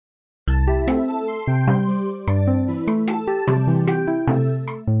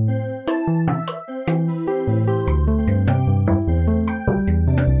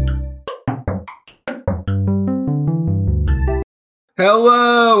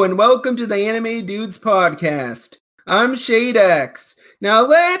Hello, and welcome to the Anime Dudes podcast. I'm Shadex. Now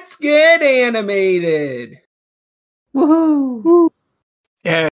let's get animated! Woohoo! Woo.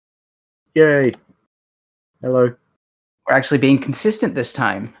 Yeah. Yay. Hello. We're actually being consistent this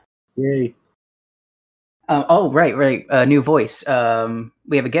time. Yay. Right. New voice.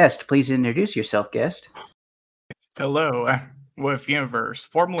 We have a guest. Please introduce yourself, guest. Hello, I'm Wolf Universe,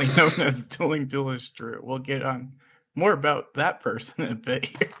 formerly known as Dueling Duelist Drew. We'll get on more about that person in a bit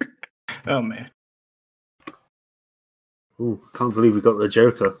here. Oh, man. Ooh, can't believe we got the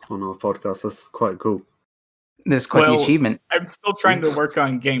Joker on our podcast. That's quite cool. This is quite the achievement. I'm still trying to work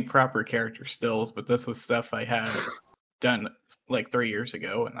on getting proper character stills, but this was stuff I had done like 3 years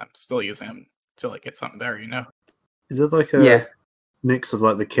ago, and I'm still using them till I get something better, you know? Is it like a mix of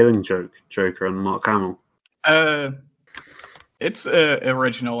like the Killing Joker and Mark Hamill? It's an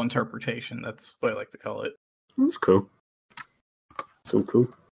original interpretation. That's what I like to call it. That's cool. So cool.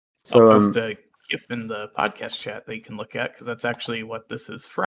 So, I'll post a GIF in the podcast chat that you can look at, because that's actually what this is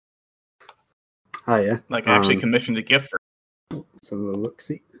from. Ah, yeah. Like, I actually commissioned a GIF for. Let's have a look.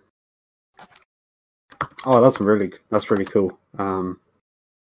 See. Oh, that's really cool.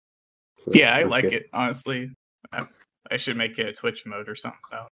 Yeah, I like it, honestly. I should make it a Twitch mode or something.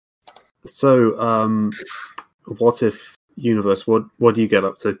 So, what if universe? What do you get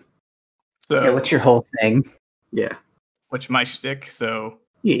up to? So, what's your whole thing? Yeah. What's my shtick? So,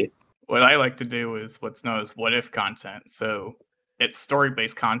 yeah. What I like to do is what's known as what if content. So, it's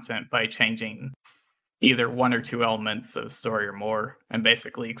story-based content by changing either one or two elements of story or more, and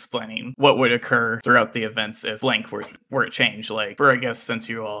basically explaining what would occur throughout the events if blank were to change. Like, for I guess since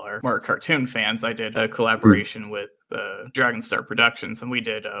you all are more cartoon fans, I did a collaboration with Dragonstar Productions, and we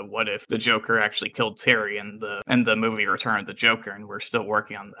did what if the Joker actually killed Terry in the movie Return of the Joker, and we're still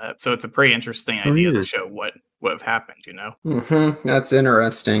working on that. So it's a pretty interesting idea to show what would have happened, you know? Mm-hmm. That's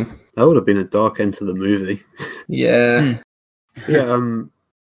interesting. That would have been a dark end to the movie. Yeah. So, yeah.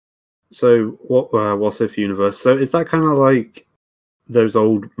 So what if universe? So is that kind of like those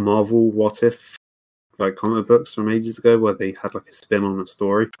old Marvel what if like comic books from ages ago where they had like a spin on a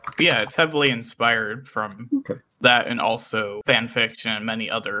story? Yeah, it's heavily inspired from that, and also fan fiction and many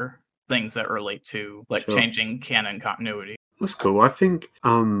other things that relate to like changing canon continuity. That's cool. I think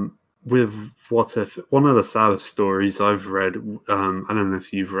with what if, one of the saddest stories I've read, I don't know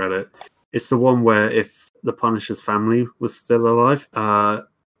if you've read it, it's the one where if the Punisher's family was still alive,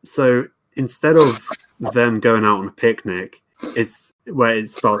 so instead of them going out on a picnic, it's where it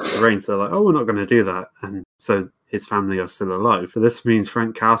starts to rain. So like, oh, we're not going to do that. And so his family are still alive. So this means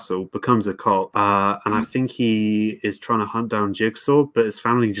Frank Castle becomes a cop. And I think he is trying to hunt down Jigsaw, but his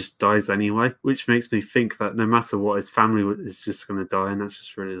family just dies anyway, which makes me think that no matter what, his family is just going to die. And that's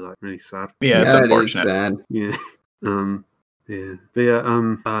just really sad. Yeah, it's unfortunate. Sad. Yeah. Yeah. But yeah,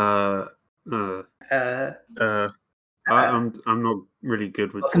 I'm not really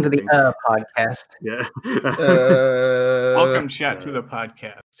good with Welcome talking. to the podcast. Yeah. Welcome, chat, to the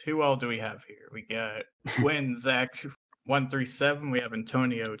podcast. Who all do we have here? We got Twin Zach 137. We have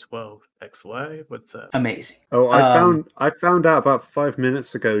Antonio 12XY. What's up? Amazing. Oh, I found out about 5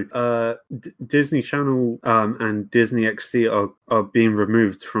 minutes ago. Disney Channel and Disney XD are being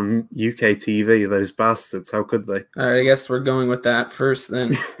removed from UK TV. Those bastards! How could they? All right, I guess we're going with that first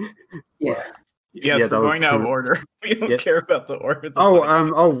then. Yeah. Yes, we're going out of order. We don't care about the order.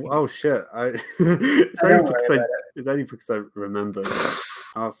 Oh shit! It's only because I remember.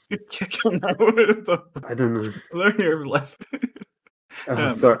 I don't know. Learn your lesson.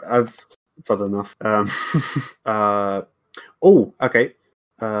 Sorry, I've had enough. Okay.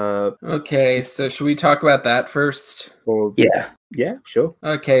 Okay, so should we talk about that first? Yeah, sure.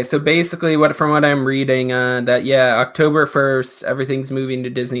 Okay, so basically from what I'm reading, October 1st, everything's moving to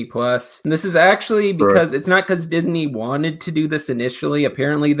Disney Plus. And this is actually because it's not because Disney wanted to do this initially.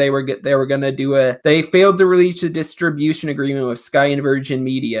 Apparently they were going to they failed to release a distribution agreement with Sky and Virgin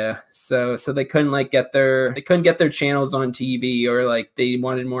Media. So they couldn't get their channels on TV, or like they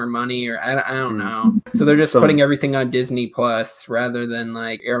wanted more money, or I don't know. So they're just putting everything on Disney Plus rather than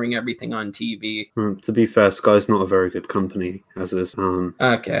like airing everything on TV. To be fair, Sky's not a very good company as is.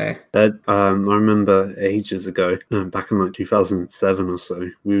 Okay. I remember ages ago, back in like 2007 or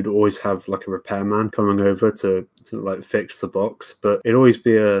so, we would always have like a repairman coming over to like fix the box, but it'd always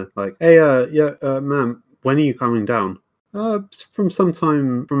be hey, ma'am, when are you coming down? From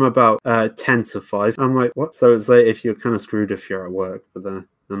sometime from about 10 to 5. I'm like, what? So it's like if you're kind of screwed if you're at work, but they're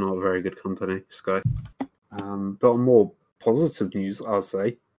not a very good company, Sky. But on more positive news, I'll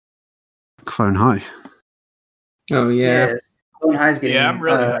say Clone High. Oh yeah. Clone High's getting. Yeah, I'm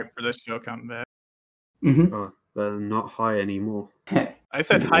really hyped for this show coming back. Mm-hmm. Oh, They're not high anymore. I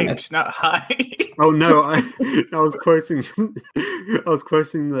said hyped, not high. Oh no, I was quoting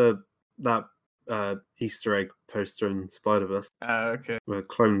that Easter egg poster in Spider-Verse. Okay.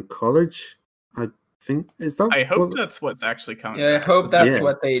 Clone College, I think is that. I hope that's what's actually coming. Yeah, I back. hope that's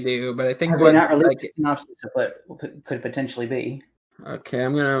what they do. But I think Have what they not released like, a synopsis of what could potentially be? okay,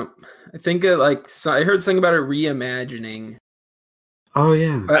 I think it so I heard something about a reimagining. Oh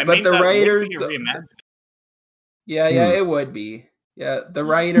yeah, But the that would writers, be a reimagining. yeah, it would be. Yeah, the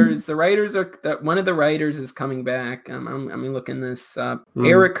writers are one of the writers is coming back. I'm looking this up.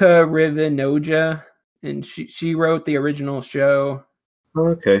 Erica Rivinoja, and she wrote the original show. Oh,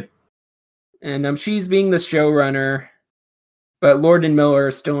 okay. And she's being the showrunner, but Lord and Miller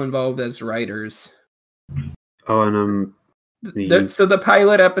are still involved as writers. Oh, and so the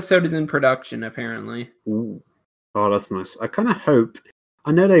pilot episode is in production apparently. Ooh. Oh, that's nice. I kind of hope.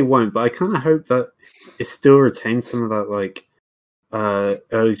 I know they won't, but I kind of hope that it still retains some of that like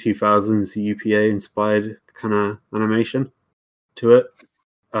early 2000s UPA inspired kind of animation to it.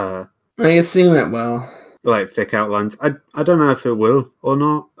 I assume it will. Like thick outlines. I don't know if it will or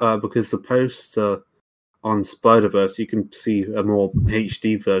not, because the post on Spider-Verse, you can see a more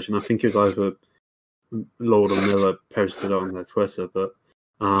HD version. I think it's either Lord or Miller posted on their Twitter, but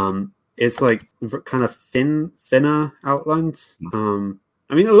it's like kind of thinner outlines.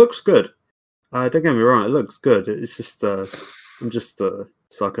 I mean, it looks good. Don't get me wrong, it looks good. It's just I'm just a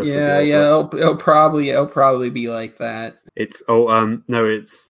sucker. Yeah, it'll probably be like that. It's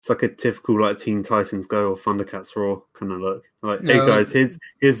it's like a typical like Teen Titans Go or Thundercats Raw kind of look. Like, hey guys, here's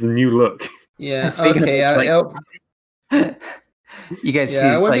the new look. Yeah. Okay. You guys see?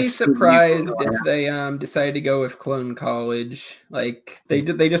 I wouldn't be surprised if they decide to go with Clone College. Like they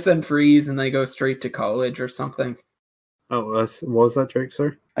just unfreeze and they go straight to college or something. Oh, what was that joke,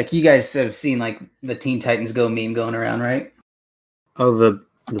 sir? Like you guys have seen like the Teen Titans Go meme going around, right? Oh, the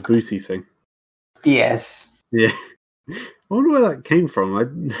booty thing. Yes. Yeah. I wonder where that came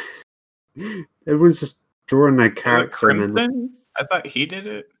from. It was just drawing their character. And then... I thought he did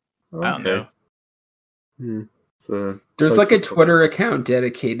it. Okay. I don't know. Yeah. There's like a Twitter account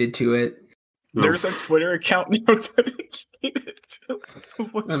dedicated to it. There's a Twitter account now dedicated to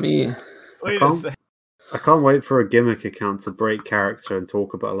it. Let me... Wait a second. I can't wait for a gimmick account to break character and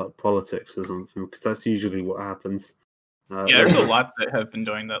talk about like politics or something, because that's usually what happens. There's a lot that have been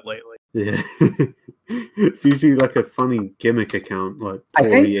doing that lately. Yeah, it's usually like a funny gimmick account, like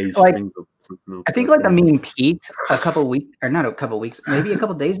poorly aged things or something. I think like the meme peaked a couple weeks, or not a couple weeks, maybe a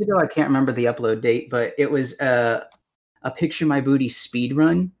couple days ago. I can't remember the upload date, but it was a picture my booty speed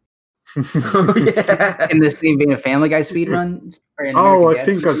run. Oh, yeah. In the same vein of Family Guy speed run.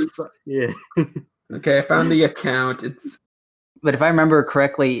 Yeah. Okay, I found the account. But if I remember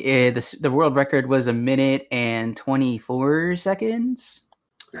correctly, the world record was 1 minute and 24 seconds.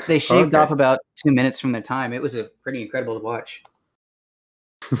 They shaved off about 2 minutes from their time. It was pretty incredible to watch.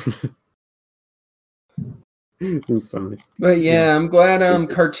 It was funny. But yeah, I'm glad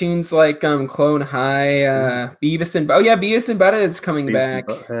cartoons like Clone High, Beavis and Beavis and Butthead is coming back.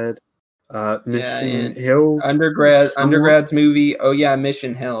 Mission Hill, undergrad's movie. Oh yeah,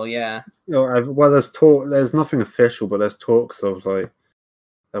 Mission Hill. Yeah. There's talk. There's nothing official, but there's talks of like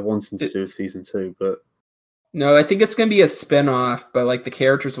they're wanting to do a season 2. But no, I think it's gonna be a spin-off, but like the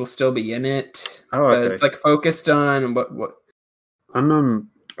characters will still be in it. Oh, okay. But it's like focused on what. I am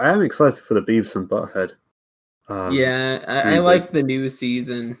excited for the Beavis and Butthead. I like the new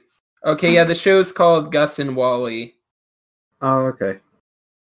season. Okay, yeah, the show's called Gus and Wally. Oh, okay.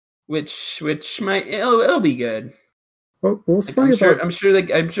 Which might it'll be good. Well, what's funny I'm sure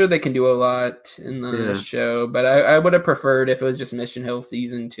they can do a lot in the show, but I would have preferred if it was just Mission Hill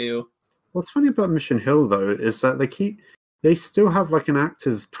season 2. What's funny about Mission Hill though is that they still have like an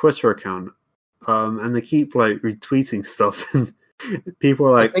active Twitter account, and they keep like retweeting stuff, and people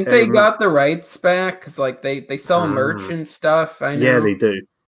are like, I think they got the rights back because like they sell merch and stuff. I know. Yeah, they do.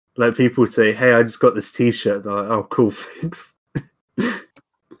 Like people say, "Hey, I just got this T-shirt." They're like, "Oh, cool, thanks."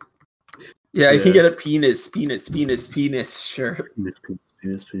 Yeah, you can get a penis shirt. Penis.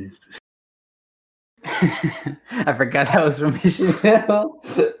 I forgot that was from Mission Hill.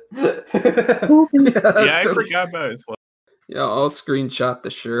 I forgot about it as well. Yeah, I'll screenshot the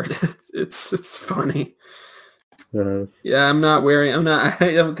shirt. It's funny. Yeah, I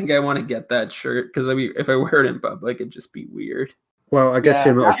don't think I want to get that shirt because if I wear it in public, it'd just be weird. Well, I guess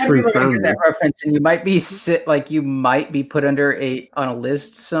you're not a true fan. That reference, and you might be put under on a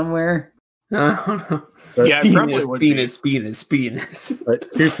list somewhere. I don't know. Yeah, penis. Like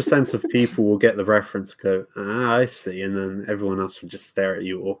 2% of people will get the reference and go, I see, and then everyone else will just stare at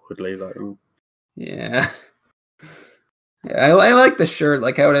you awkwardly, like, oh. Yeah. I like the shirt,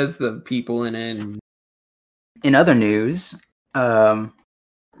 like how it has the people in it. In other news,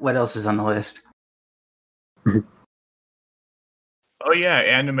 what else is on the list? Oh yeah,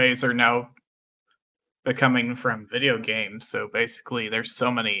 animes are now becoming from video games. So basically, there's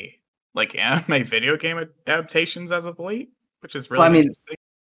so many like anime video game adaptations as of late, which is really interesting.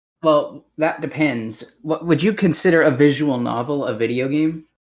 Well, that depends. What would you consider a visual novel a video game?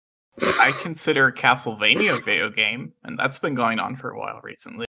 I consider Castlevania a video game, and that's been going on for a while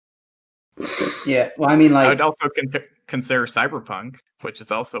recently. Yeah, well, I mean, like, I would also consider Cyberpunk, which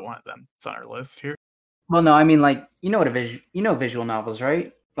is also one of them. It's on our list here. Well, no, I mean, like, visual novels,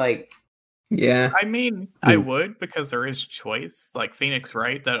 right? Like, yeah. I mean, I would, because there is choice. Like Phoenix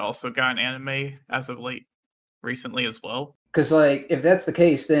Wright, that also got an anime as of late, recently as well. Because, like, if that's the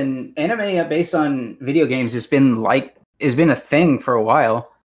case, then anime based on video games has been a thing for a while.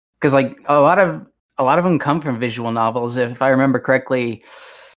 Because, like, a lot of them come from visual novels. If I remember correctly,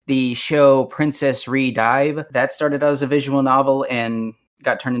 the show Princess Re-Dive, that started as a visual novel and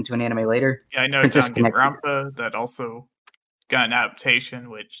got turned into an anime later. Yeah, I know Danganronpa, that also got an adaptation,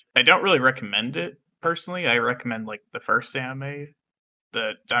 which I don't really recommend it personally. I recommend like the first anime,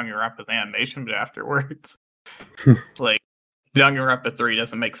 the Danganronpa animation, but afterwards, like Danganronpa 3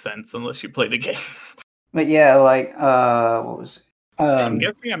 doesn't make sense unless you play the game. But yeah, like what was it? I'm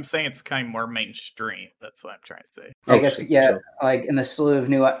guessing I'm saying it's kind of more mainstream. That's what I'm trying to say. I guess, yeah, sure. Like in the slew of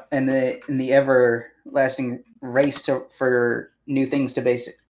new in the everlasting race for new things to base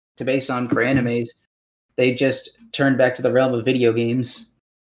on for animes, they just turned back to the realm of video games,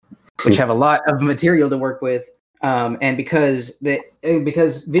 which have a lot of material to work with. And because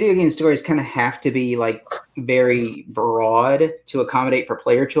video game stories kind of have to be like very broad to accommodate for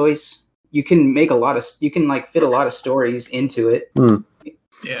player choice, you can fit a lot of stories into it.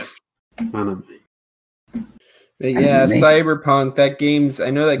 Yeah. Anime. But yeah, Cyberpunk. That game's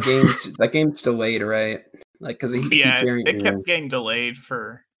delayed, right? Like, because it kept getting delayed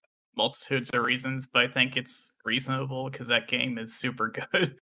for multitudes of reasons, but I think it's reasonable because that game is super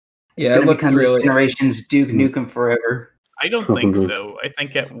good. Yeah, it looks really generation's Duke Nukem Forever. I don't think so. I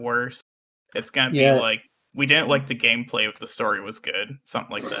think at worst, it's gonna be like, we didn't like the gameplay, but the story was good,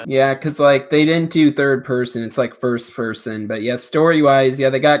 something like that. Yeah, because like they didn't do third person; it's like first person. But yeah, story wise, yeah,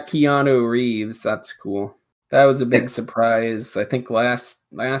 they got Keanu Reeves. That's cool. That was a big surprise. I think last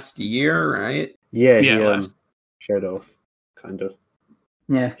year, right? Yeah, he showed off, kind of.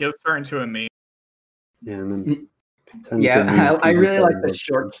 Yeah, he was turned to a meme. Yeah, and then I really like the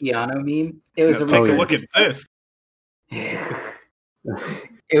short Keanu meme. It was take a look at this.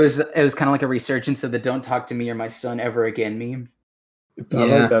 It was kind of like a resurgence of the "Don't talk to me or my son ever again" meme. I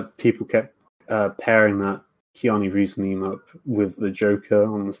like that people kept pairing that Keanu Reeves meme up with the Joker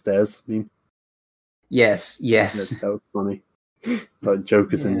on the stairs meme. Yes. That was funny. Like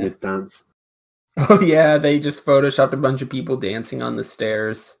Joker's in mid dance. Oh yeah, they just photoshopped a bunch of people dancing on the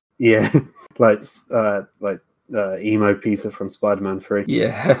stairs. Yeah, like emo Peter from Spider-Man 3.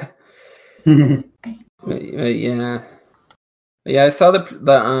 Yeah. Yeah. Yeah, I saw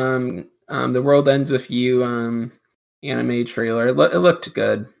the World Ends With You anime trailer. It looked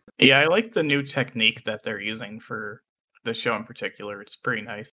good. Yeah, I like the new technique that they're using for the show in particular. It's pretty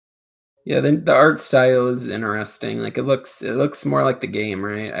nice. Yeah, the art style is interesting. Like it looks more like the game,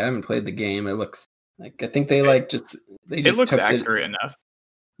 right? I haven't played the game. It looks like, I think it looks accurate enough.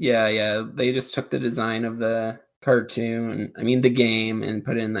 Yeah, they just took the design of the cartoon, the game, and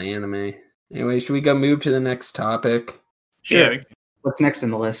put it in the anime. Anyway, should we move to the next topic? Sure. Yeah. What's next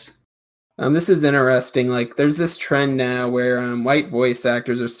in the list? This is interesting. Like, there's this trend now where white voice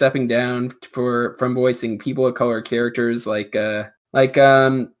actors are stepping down from voicing people of color characters. It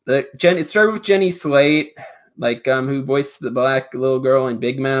started with Jenny Slate, who voiced the black little girl in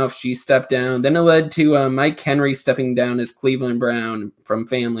Big Mouth. She stepped down. Then it led to Mike Henry stepping down as Cleveland Brown from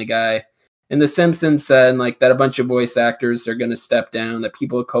Family Guy. And The Simpsons said that a bunch of voice actors are going to step down. That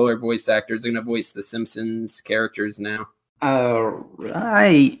people of color voice actors are going to voice the Simpsons characters now.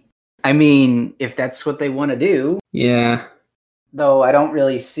 Right. I mean, if that's what they want to do. Yeah. Though I don't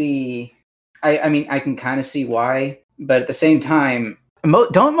really see. I can kind of see why, but at the same time,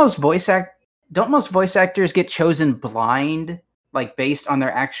 don't most voice actors get chosen blind, based on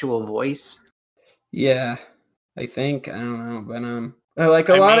their actual voice? Yeah, I think. I don't know, but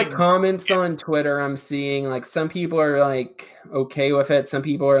a lot of comments on Twitter I'm seeing, some people are okay with it, some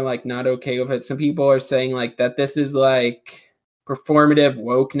people are not okay with it, some people are saying that this is performative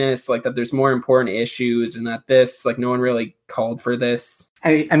wokeness, that there's more important issues, and that this no one really called for this.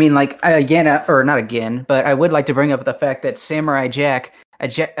 But I would like to bring up the fact that Samurai Jack,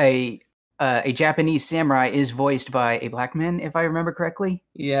 a a Japanese samurai is voiced by a black man, if I remember correctly.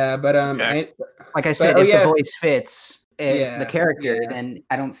 Yeah, but like I said, if the voice fits the character, yeah. then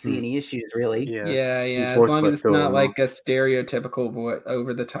I don't see any issues really. Yeah. As long as it's not like a stereotypical voice,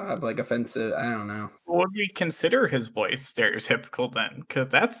 over the top, like offensive. I don't know. Would we consider his voice stereotypical then? Because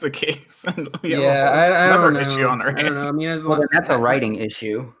that's the case. I don't know. Issue on our I don't know. I mean, then that's a writing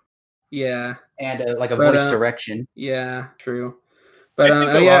issue. Yeah, and a voice direction. Yeah, true. But I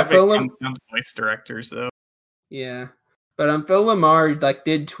think a lot of it comes down to voice directors, though. Yeah, but Phil Lamar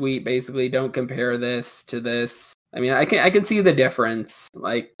did tweet basically, don't compare this to this. I mean, I can see the difference.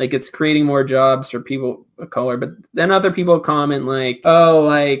 Like it's creating more jobs for people of color, but then other people comment like, oh,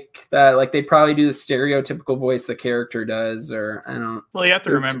 like that, like they probably do the stereotypical voice the character does, or I don't. Well, you have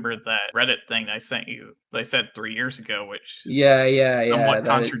to remember that Reddit thing I sent you. They said 3 years ago, which somewhat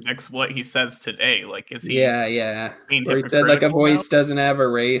contradicts what he says today. Like, is he? Yeah. Where he said like a voice doesn't have a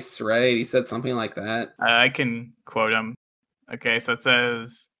race, right? He said something like that. I can quote him. Okay, so it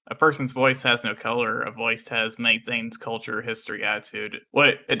says, a person's voice has no color. A voice has many things: culture, history, attitude.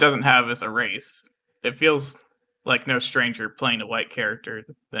 What it doesn't have is a race. It feels like no stranger playing a white character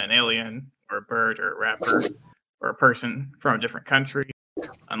than an alien or a bird or a rapper or a person from a different country.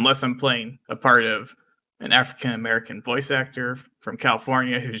 Unless I'm playing a part of an African-American voice actor from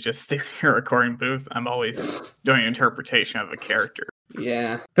California who's just sitting in a recording booth, I'm always doing an interpretation of a character.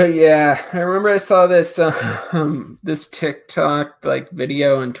 Yeah, but yeah, I remember I saw this this TikTok like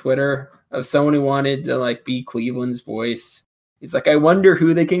video on Twitter of someone who wanted to like be Cleveland's voice. He's like, I wonder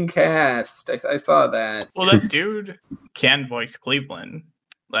who they can cast. I saw that. Well, that dude can voice Cleveland.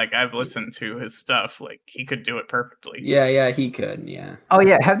 Like, I've listened to his stuff. Like, he could do it perfectly. Yeah, he could. Yeah. Oh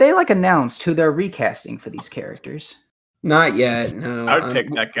yeah, have they like announced who they're recasting for these characters? Not yet. No. I would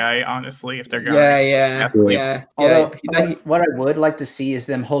pick that guy, honestly, if they're going. Yeah. Although, what I would like to see is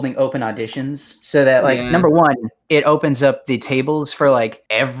them holding open auditions, so that number one, it opens up the tables for like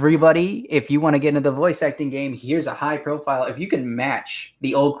everybody. If you want to get into the voice acting game, here's a high profile. If you can match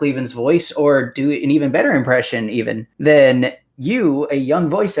the old Cleveland's voice or do an even better impression, then you, a young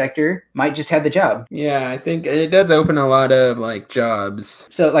voice actor, might just have the job. Yeah, I think it does open a lot of like jobs.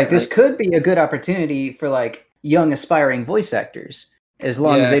 So this could be a good opportunity for like young aspiring voice actors, as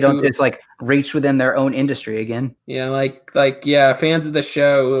long as they don't just like reach within their own industry again. Yeah, like fans of the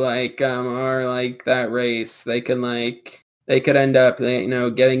show like are like that race. They could end up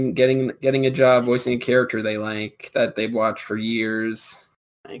getting a job voicing a character they like that they've watched for years.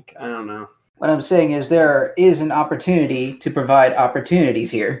 Like, I don't know. What I'm saying is there is an opportunity to provide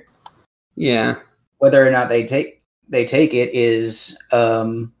opportunities here. Yeah. Whether or not they take it is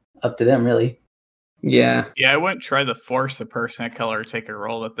up to them, really. Yeah. Yeah, I wouldn't try to force a person of color to take a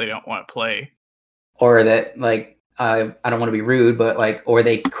role that they don't want to play. Or that, like, I don't want to be rude, but, like, or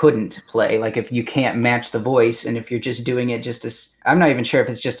they couldn't play. Like, if you can't match the voice, and if you're just doing it just to... I'm not even sure if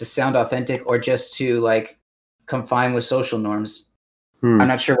it's just to sound authentic or just to, like, comply with social norms. I'm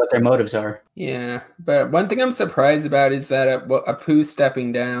not sure what their motives are. Yeah, but one thing I'm surprised about is that Apu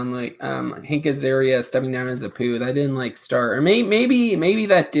stepping down, like Hank Azaria stepping down as Apu, that didn't like start, or maybe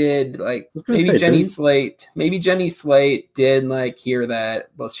that did, like maybe Jenny Slate did like hear that.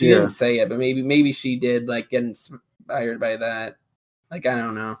 Well, she didn't say it, but maybe she did like get inspired by that. Like, I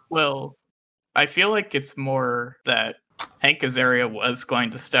don't know. Well, I feel like it's more that Hank Azaria was going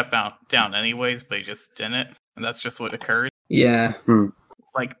to step down anyways, but he just didn't, and that's just what occurred. Yeah.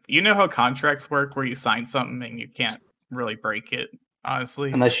 Like, you know how contracts work where you sign something and you can't really break it,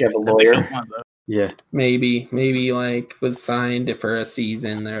 honestly. Unless you have a lawyer. Yeah. Maybe like was signed for a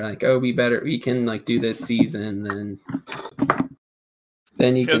season. They're like, oh, we can like do this season,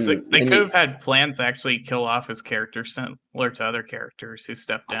 then you can. They could have had plans to actually kill off his character similar to other characters who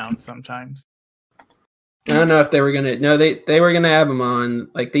step down sometimes. I don't know if they were gonna. No, they were gonna have him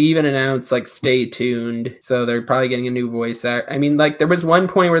on. Like, they even announced like stay tuned, so they're probably getting a new voice act. I mean, like there was one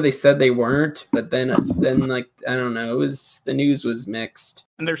point where they said they weren't, but then like I don't know. The news was mixed.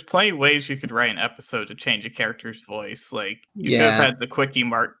 And there's plenty of ways you could write an episode to change a character's voice. Like you could have had the quickie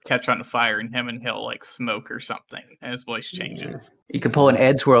mark catch on fire and him and he'll like smoke or something, and his voice changes. You could pull an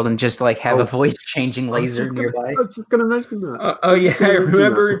Ed's World and just like have a voice changing laser nearby. I was just gonna mention that. I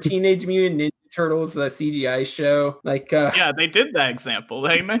remember Teenage Mutant Ninja Turtles, the CGI show. Like, yeah, they did that example.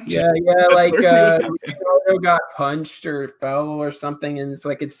 They mentioned. Yeah, like Leonardo got punched or fell or something, and it's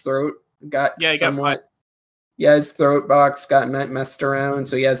like his throat got somewhat. His throat box got messed around,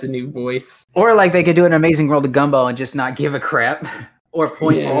 so he has a new voice. Or like they could do an Amazing World of Gumball and just not give a crap, or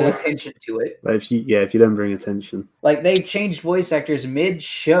point all attention to it. But if you don't bring attention, like they changed voice actors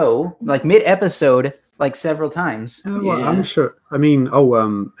mid-show, like mid-episode. like several times. Well, Yeah. I'm sure. I mean,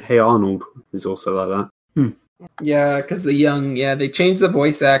 Hey Arnold is also like that. Yeah, because they changed the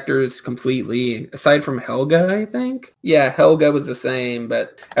voice actors completely, aside from Helga, I think. Yeah, Helga was the same,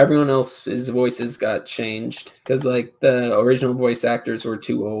 but everyone else's voices got changed because, like, the original voice actors were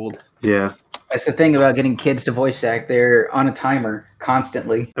too old. Yeah, That's the thing about getting kids to voice act. They're on a timer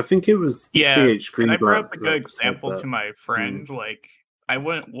constantly. I think it was CH Greenblatt. And I brought up a good that said example that. to my friend. Like, I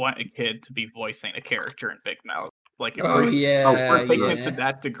wouldn't want a kid to be voicing a character in Big Mouth. Like, if we're taking it to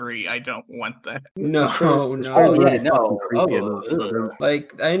that degree, I don't want that. No, It's no. really yeah, fucking no. creepy Oh, enough, I don't-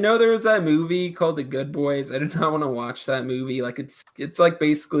 Like, I know there was that movie called The Good Boys. I did not want to watch that movie. Like, it's like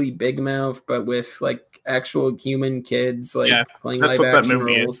basically Big Mouth, but with like actual human kids, like playing that's live what that action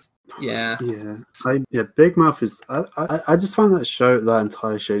movie roles. is. Yeah. Big Mouth is. I just find that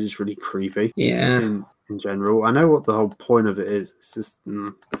entire show just really creepy. Yeah. In general, I know what the whole point of it is. It's just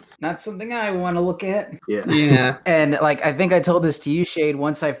not something I want to look at. Yeah. And like, I think I told this to you, Shade,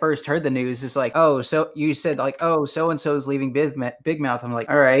 once I first heard the news. It's like, oh, so you said like, oh, so and so is leaving Big Mouth. I'm like,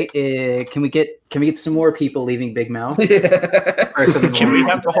 all right, can we get some more people leaving Big Mouth? Or something Can like we that.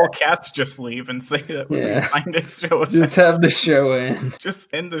 have the whole cast just leave and say that we find it so Just have the show in.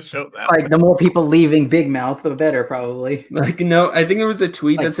 Just end the show that way. Like, the more people leaving Big Mouth, the better, probably. Like, no, I think there was a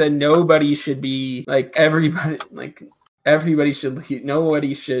tweet that said nobody should be like everybody should leave.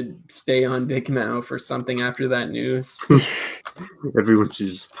 Nobody should stay on Big Mouth or something after that news. everyone should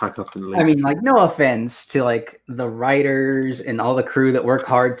just pack up and leave. I mean, like, no offense to like the writers and all the crew that work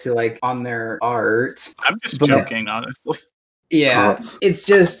hard to like on their art. I'm just joking, honestly. Yeah, it's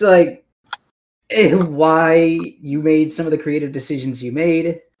just like why you made some of the creative decisions you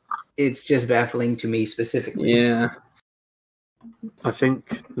made. It's just baffling to me specifically. Yeah. I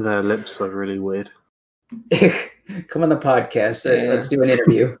think their lips are really weird. Come on the podcast. Let's do an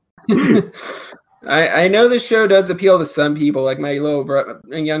interview. I know the show does appeal to some people. Like my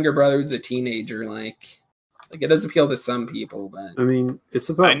younger brother who's a teenager. Like it does appeal to some people, but I mean, it's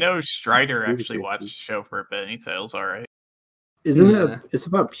about. I know Strider actually watched the show for a bit, and he said it was all right. Isn't it? It's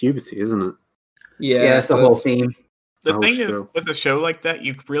about puberty, isn't it? Yeah, that's the whole theme. The thing is, with a show like that,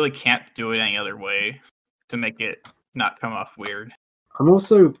 you really can't do it any other way to make it not come off weird. I'm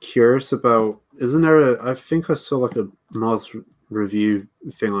also curious about. Isn't there I think I saw like a Mars review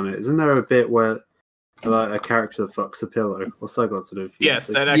thing on it. Isn't there a bit where like a character fucks a pillow? What's that got to do with puberty? Yes,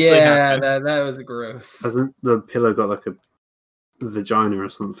 that actually happened. that was gross. Hasn't the pillow got like a vagina or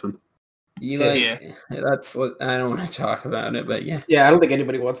something? That's what I don't want to talk about it, but yeah. Yeah, I don't think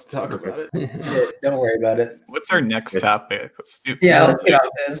anybody wants to talk about it. Don't worry about it. What's our next topic? Let's get off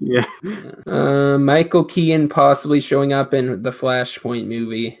this. Yeah. Michael Keaton possibly showing up in the Flashpoint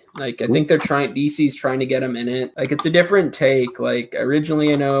movie. Like I think DC's trying to get him in it. Like it's a different take. Like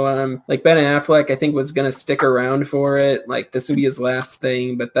originally I know like Ben Affleck I think was gonna stick around for it. Like this would be his last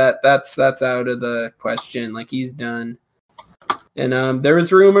thing, but that's out of the question. Like he's done. And there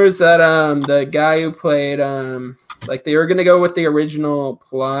was rumors that the guy who played like they were gonna go with the original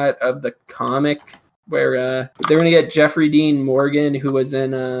plot of the comic where they're gonna get Jeffrey Dean Morgan who was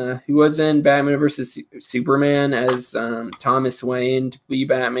in Batman vs Superman as Thomas Wayne to be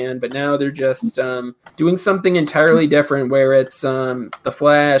Batman, but now they're just doing something entirely different where it's the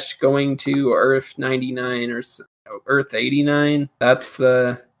Flash going to Earth 99 or Earth 89. That's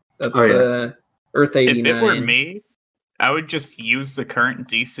the Earth 89. If it were me, I would just use the current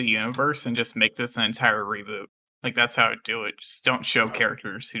DC universe and just make this an entire reboot. Like that's how I'd do it. Just don't show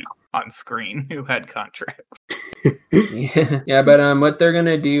characters on screen who had contracts. yeah, but what they're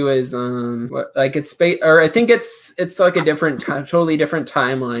gonna do is I think it's like a totally different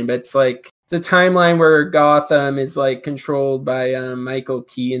timeline, but it's like it's a timeline where Gotham is like controlled by Michael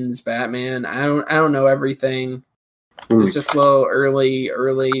Keaton's Batman. I don't know everything. It's just little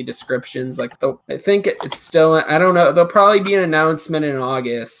early descriptions. Like I think it's still, I don't know. There'll probably be an announcement in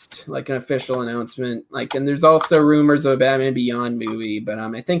August, like an official announcement. Like, and there's also rumors of a Batman Beyond movie, but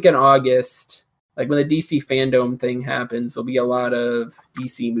I think in August, like when the DC fandom thing happens, there'll be a lot of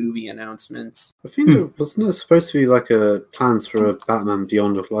DC movie announcements. I think wasn't it supposed to be like a plans for a Batman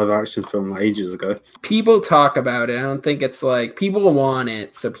Beyond live action film like ages ago? People talk about it. I don't think it's like people want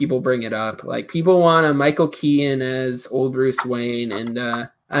it, so people bring it up. Like people want a Michael Keaton as old Bruce Wayne, and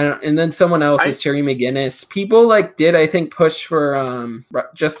and then someone else is Terry McGinnis. People did I think push for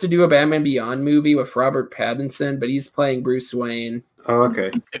just to do a Batman Beyond movie with Robert Pattinson, but he's playing Bruce Wayne. Oh, okay.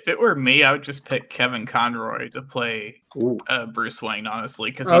 If it were me, I would just pick Kevin Conroy to play Bruce Wayne,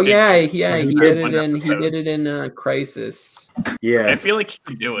 honestly. Because he did it in Crisis. Yeah, I feel like he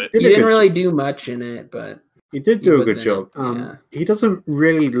could do it. He didn't really do much in it, but He did do a good was in job. it, yeah. He doesn't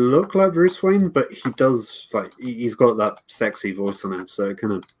really look like Bruce Wayne, but he does, like, he's got that sexy voice on him, so it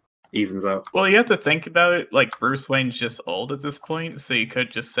kind of evens out. Well, you have to think about it. Like, Bruce Wayne's just old at this point, so you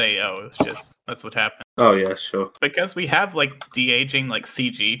could just say, "Oh, it's just that's what happened." Oh yeah, sure. Because we have like de-aging, like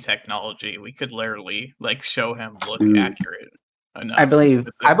CG technology, we could literally like show him look accurate enough. I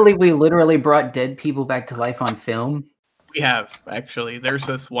believe we literally brought dead people back to life on film. We have, actually. There's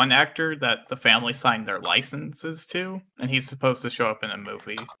this one actor that the family signed their licenses to, and he's supposed to show up in a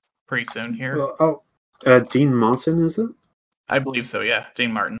movie pretty soon here. Dean Martin, is it? I believe so, yeah.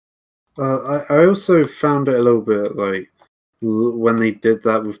 Dean Martin. I also found it a little bit like when they did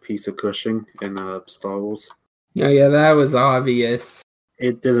that with Peter Cushing in Star Wars. Oh yeah, that was obvious.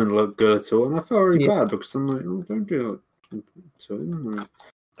 It didn't look good at all, and I felt really bad because I'm like, oh, don't do that to him.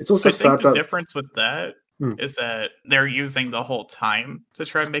 It's also sad that the difference with that is that they're using the whole time to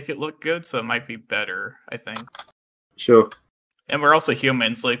try and make it look good, so it might be better, I think. Sure. And we're also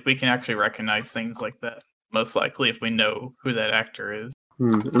humans, like we can actually recognize things like that, most likely if we know who that actor is.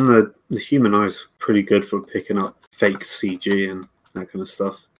 And the human eye is pretty good for picking up fake CG and that kind of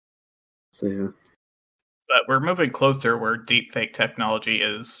stuff. So yeah. But we're moving closer where deepfake technology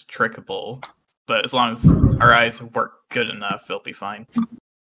is trickable. But as long as our eyes work good enough, it'll be fine.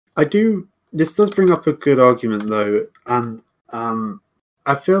 This does bring up a good argument, though. And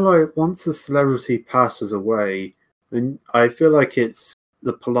I feel like once a celebrity passes away, and I feel like it's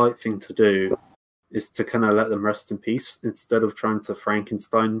the polite thing to do is to kind of let them rest in peace instead of trying to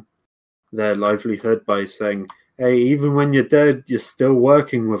Frankenstein their livelihood by saying, hey, even when you're dead, you're still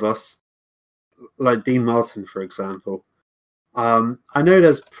working with us. Like Dean Martin, for example. I know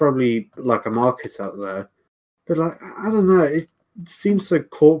there's probably like a market out there, but like, I don't know, it seems so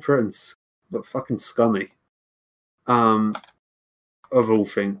corporate and fucking scummy. Of all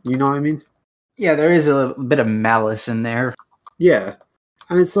things, you know what I mean? Yeah, there is a bit of malice in there. Yeah,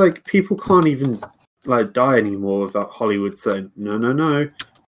 and it's like people can't even like die anymore without Hollywood saying, no,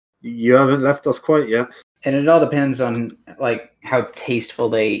 you haven't left us quite yet. And it all depends on like how tasteful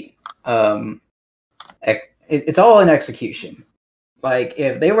they it's all in execution. Like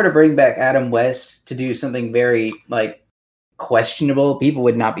if they were to bring back Adam West to do something very like questionable, people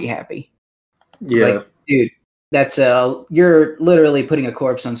would not be happy. Yeah, it's like, dude, that's you're literally putting a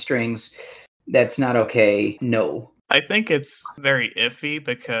corpse on strings. That's not okay. No. I think it's very iffy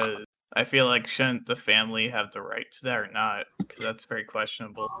because I feel like shouldn't the family have the right to that or not? Because that's very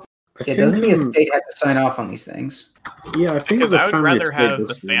questionable. Doesn't the estate have to sign off on these things? Yeah, I think because I would rather have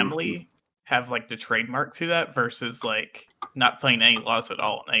the family have like the trademark to that versus like not playing any laws at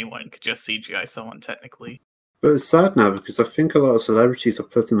all, and anyone could just CGI someone technically. But it's sad now because I think a lot of celebrities are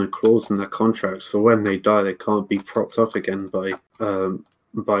putting a clause in their contracts for when they die, they can't be propped up again by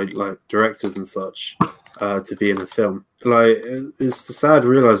like directors and such to be in a film. Like it's a sad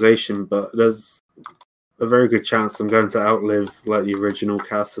realization, but there's a very good chance I'm going to outlive like the original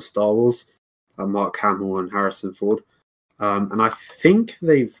cast of Star Wars, Mark Hamill and Harrison Ford. And I think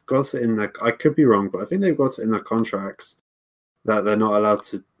they've got it in their, I could be wrong, but I think they've got it in their contracts that they're not allowed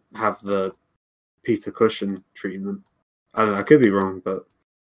to have the Peter Cushing treatment. I don't know, I could be wrong, but...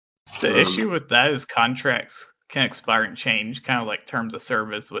 The issue with that is contracts can expire and change, kind of like terms of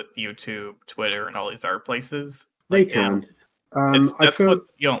service with YouTube, Twitter, and all these other places. They can. That's what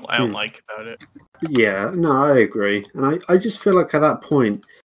I don't like about it. Yeah, no, I agree. And I just feel like at that point,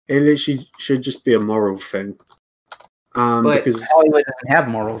 it literally should just be a moral thing. But because Hollywood doesn't have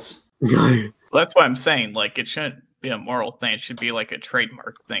morals. No. That's what I'm saying. Like, it shouldn't be a moral thing. It should be like a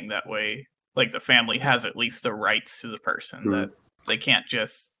trademark thing. That way, like, the family has at least the rights to the person that they can't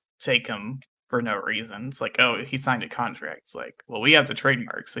just take him for no reason. It's like, oh, he signed a contract. It's like, well, we have the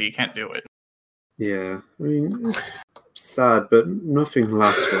trademark, so you can't do it. Yeah, I mean, it's sad, but nothing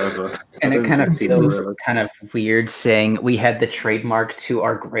lasts forever. And it kind of feels kind of weird saying we had the trademark to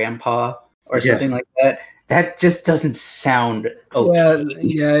our grandpa or something like that. That just doesn't sound okay.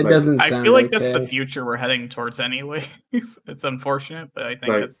 Yeah, it doesn't sound I feel like that's the future we're heading towards anyway. It's unfortunate, but I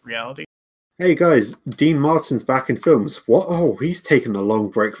think that's reality. Hey guys, Dean Martin's back in films. What? Oh, he's taken a long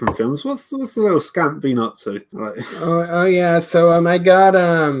break from films. What's the little scamp been up to? Right. Oh yeah. So I got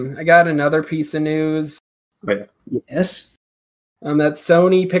another piece of news. Oh yeah. Yes. That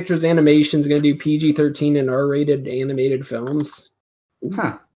Sony Pictures Animation is going to do PG-13 and R-rated animated films.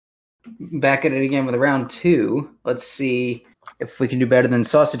 Huh. Back at it again with round 2. Let's see if we can do better than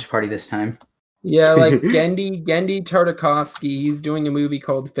Sausage Party this time. Yeah, like Gendy Tartakovsky, he's doing a movie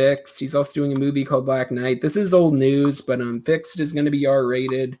called Fixed. He's also doing a movie called Black Knight. This is old news, but Fixed is going to be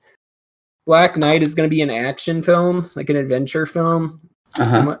R-rated. Black Knight is going to be an action film, like an adventure film.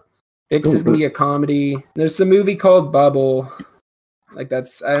 From Vix is gonna be a comedy. There's a movie called Bubble. Like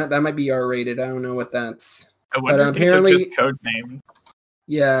that might be R-rated. I don't know what that's. I wonder if these are just code name.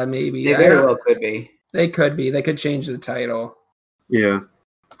 Yeah, maybe. They very well could be. They could be. They could change the title. Yeah.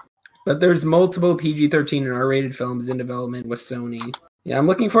 But there's multiple PG-13 and R-rated films in development with Sony. Yeah, I'm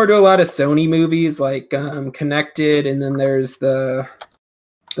looking forward to a lot of Sony movies like Connected, and then there's the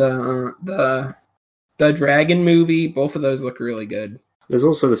Dragon movie. Both of those look really good. There's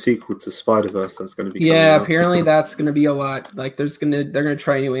also the sequel to Spider-Verse that's going to be coming out. Apparently that's going to be a lot. Like they're going to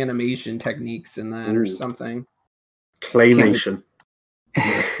try new animation techniques in that or something. Claymation.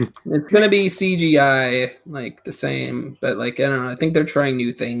 It's going to be CGI, like the same, but like I don't know. I think they're trying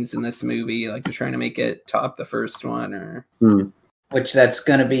new things in this movie. Like they're trying to make it top the first one, or which that's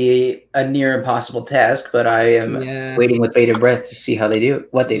going to be a near impossible task. But I am waiting with bated breath to see how they do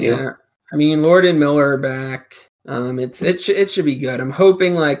what they do. I mean, Lord and Miller are back. It should be good. I'm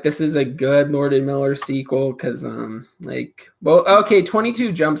hoping like this is a good Lord and Miller sequel because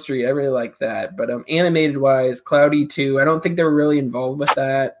 22 Jump Street, I really like that, but animated wise, Cloudy 2, I don't think they were really involved with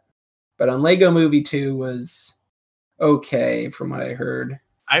that, but Lego Movie 2 was okay from what I heard.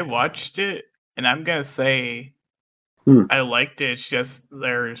 I watched it and I'm gonna say I liked it. It's just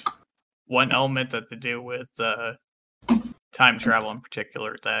there's one element that to do with time travel in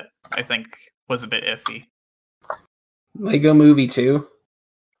particular that I think was a bit iffy. Lego Movie 2?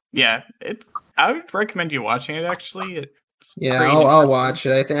 Yeah, I would recommend you watching it actually. I'll watch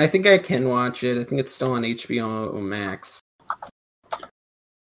it. I think I can watch it. I think it's still on HBO Max.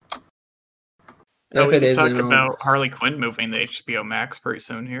 If it is, talk about Harley Quinn moving to HBO Max pretty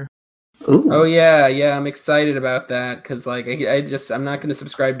soon here. Ooh. Oh yeah, I'm excited about that because like I'm not going to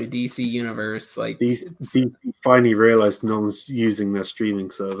subscribe to DC Universe. Like DC finally realized no one's using their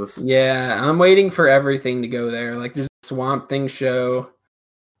streaming service. Yeah, I'm waiting for everything to go there. Like there's a Swamp Thing show.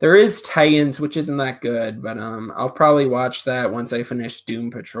 There is Titans, which isn't that good, but I'll probably watch that once I finish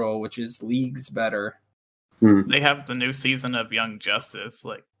Doom Patrol, which is leagues better. They have the new season of Young Justice.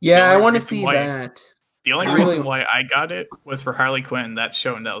 I want to see that. The only reason why I got it was for Harley Quinn. That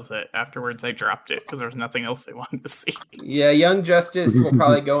show, and that was it. Afterwards, I dropped it because there was nothing else I wanted to see. Yeah, Young Justice will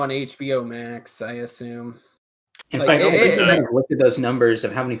probably go on HBO Max, I assume. In fact, I looked at those numbers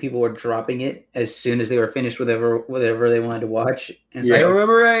of how many people were dropping it as soon as they were finished with whatever they wanted to watch. And I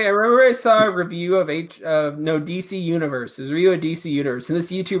remember I saw a review of DC Universe. It was a review of DC Universe, and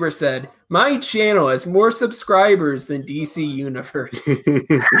this YouTuber said, "My channel has more subscribers than DC Universe."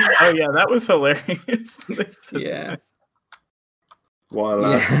 Oh yeah, that was hilarious. Yeah.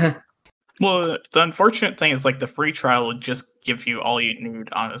 Voila. Yeah. Well, the unfortunate thing is like the free trial would just give you all you need,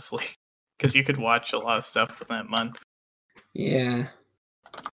 honestly. Because you could watch a lot of stuff within a month. Yeah.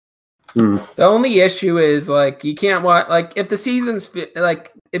 The only issue is like you can't watch like if the seasons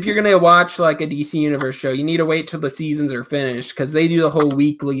like if you're gonna watch like a DC Universe show, you need to wait till the seasons are finished because they do the whole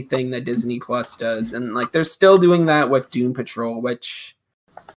weekly thing that Disney Plus does, and like they're still doing that with Doom Patrol, which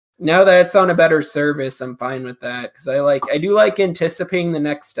now that it's on a better service, I'm fine with that because I do like anticipating the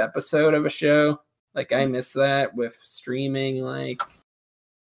next episode of a show. Like I miss that with streaming, like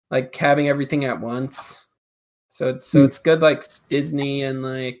having everything at once. So it's good like Disney and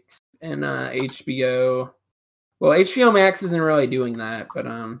HBO. Well, HBO Max isn't really doing that, but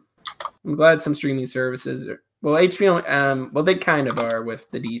I'm glad some streaming services HBO they kind of are with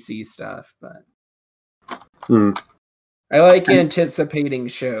the DC stuff, but I like anticipating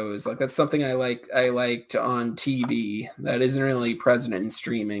shows. Like that's something I liked on TV that isn't really present in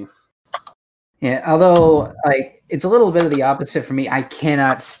streaming. Yeah, although it's a little bit of the opposite for me. I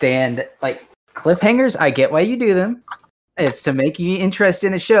cannot stand cliffhangers. I get why you do them. It's to make you interested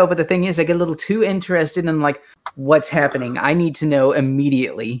in the show, but the thing is I get a little too interested in what's happening. I need to know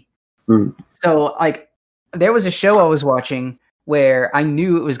immediately. So there was a show I was watching where I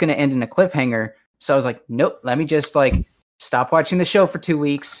knew it was going to end in a cliffhanger. So I was like, nope, let me just stop watching the show for 2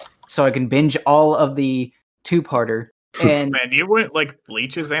 weeks so I can binge all of the two-parter. And man, you wouldn't like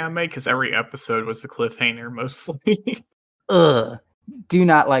Bleach's anime because every episode was the cliffhanger mostly. Do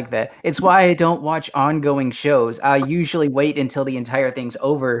not like that. It's why I don't watch ongoing shows. I usually wait until the entire thing's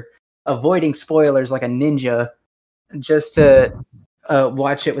over, avoiding spoilers like a ninja, just to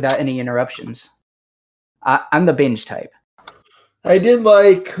watch it without any interruptions. I'm the binge type. I did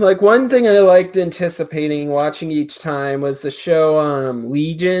like one thing I liked anticipating watching each time was the show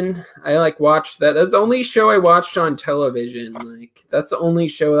Legion. I watched that. That's the only show I watched on television. That's the only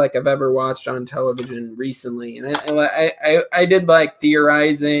show I've ever watched on television recently. And I did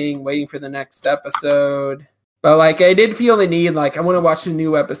theorizing, waiting for the next episode. But like I did feel the need, like I want to watch a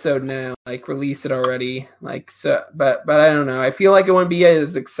new episode now, like release it already. Like so but I don't know. I feel like I wouldn't be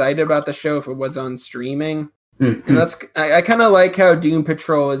as excited about the show if it was on streaming. Mm-hmm. And I kind of like how Doom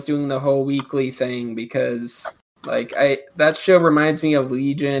Patrol is doing the whole weekly thing because like that show reminds me of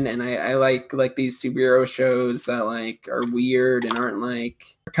Legion, and I like these superhero shows that like are weird and aren't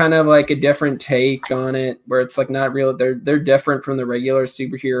like kind of like a different take on it, where it's like not real. They're different from the regular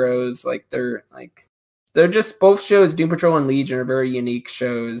superheroes. Like they're just both shows. Doom Patrol and Legion are very unique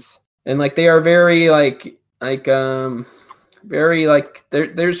shows, and like they are very very like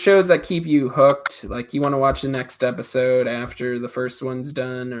there's shows that keep you hooked. Like you want to watch the next episode after the first one's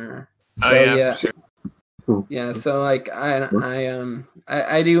done, or yeah. Sure. Yeah, so like I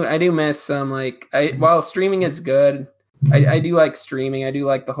do miss some like while streaming is good, I do like streaming. I do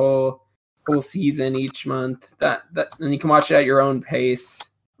like the whole season each month. That and you can watch it at your own pace.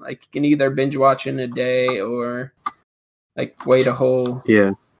 Like you can either binge watch in a day or like wait a whole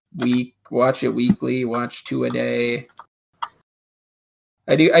week, watch it weekly, watch 2 a day.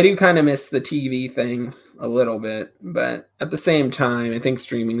 I do kind of miss the TV thing a little bit, but at the same time, I think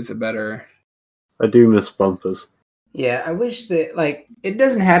streaming is a better. I do miss bumpers. Yeah, I wish that like it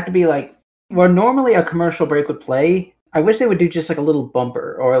doesn't have to be like where normally a commercial break would play. I wish they would do just like a little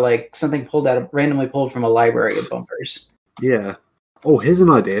bumper or like something randomly pulled from a library of bumpers. Yeah. Oh, here's an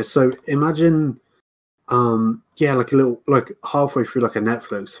idea. So imagine, like a little like halfway through like a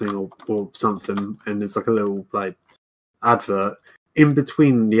Netflix thing or something, and it's like a little like advert. In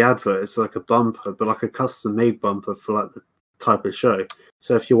between the advert, it's like a bumper, but like a custom-made bumper for like the type of show.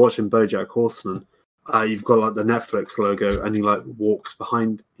 So if you're watching BoJack Horseman, you've got like the Netflix logo, and he walks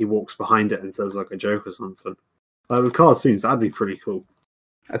behind it and says like a joke or something. Like with cartoons, that'd be pretty cool.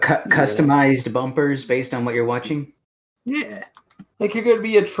 Customized bumpers based on what you're watching. Yeah, like it could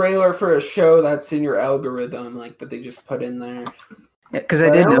be a trailer for a show that's in your algorithm, like that they just put in there. Because I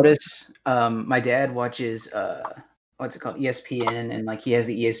did notice, my dad watches what's it called, ESPN, and like he has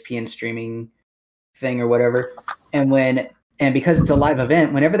the ESPN streaming thing or whatever, and because it's a live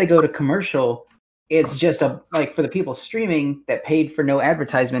event, whenever they go to commercial, it's just like for the people streaming that paid for no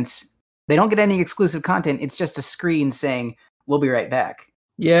advertisements, they don't get any exclusive content. It's just a screen saying we'll be right back.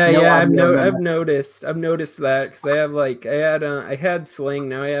 I've noticed that because I had Sling,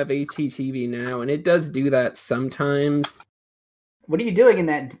 now I have ATTV now, and it does do that sometimes. What are you doing in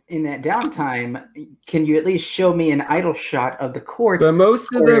that downtime? Can you at least show me an idle shot of the court? But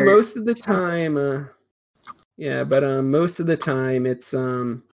most of the time it's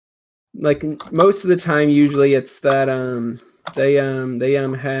most of the time usually it's that they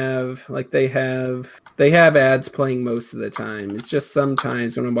have ads playing most of the time. It's just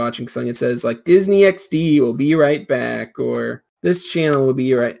sometimes when I'm watching something it says like Disney XD will be right back, or this channel will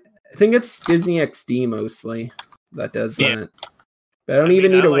be right. I think it's Disney XD mostly that does that. But I don't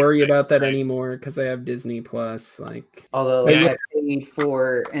even need to worry about that anymore because I have Disney Plus. Like, although I paid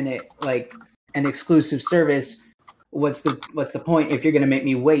for an exclusive service, what's the point if you're going to make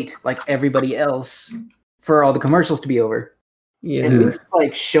me wait like everybody else for all the commercials to be over? Yeah, at least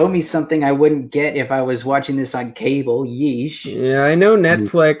like show me something I wouldn't get if I was watching this on cable. Yeesh. Yeah, I know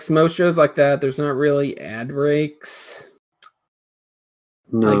Netflix. Most shows like that, there's not really ad breaks.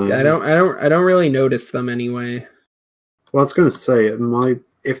 No, like I don't really notice them anyway. Well, I was going to say,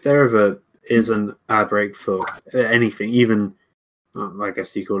 if there ever is an ad break for anything, even I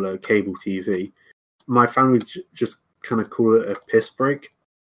guess you call it cable TV, my family just kind of call it a piss break.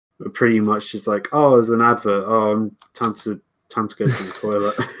 But pretty much, it's like, oh, there's an advert. Oh, time to go to the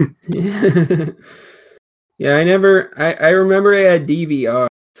toilet. Yeah, I remember I had DVR,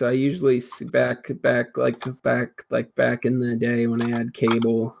 so I usually back in the day when I had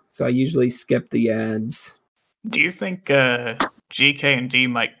cable, so I usually skip the ads. Do you think GK and D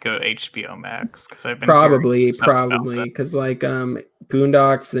might go HBO Max? Because I've been probably because like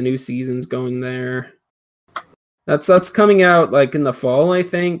Boondocks, the new season's going there. That's coming out like in the fall, I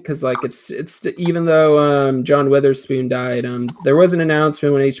think, because like it's even though John Witherspoon died, there was an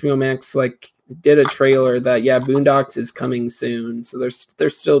announcement when HBO Max like did a trailer that Boondocks is coming soon, so they're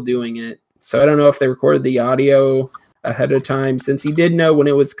still doing it. So I don't know if they recorded the audio ahead of time since he did know when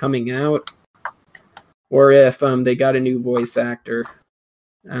it was coming out. Or if they got a new voice actor.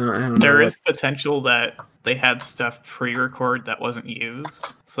 I don't know. There is potential that they had stuff pre-record that wasn't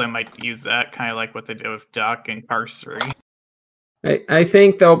used. So they might use that, kind of like what they did with Doc and Cars 3. I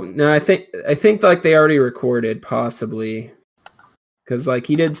think I think like they already recorded, possibly. Because like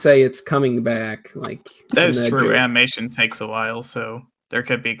he did say it's coming back. Like that is true. Animation takes a while, so there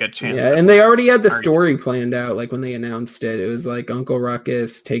could be a good chance. Yeah, and they already had the story planned out. Like when they announced it, it was like Uncle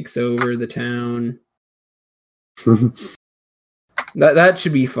Ruckus takes over the town. That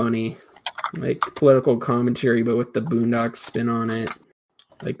should be funny. Like political commentary, but with the Boondocks spin on it.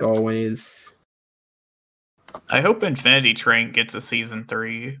 Like always. I hope Infinity Train gets a season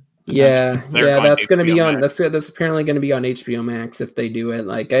 3. Yeah, that's gonna be on. That's apparently gonna be on HBO Max if they do it.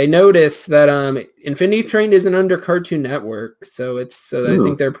 Like I noticed that Infinity Train isn't under Cartoon Network, so I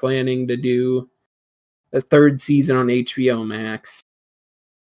think they're planning to do a 3rd season on HBO Max.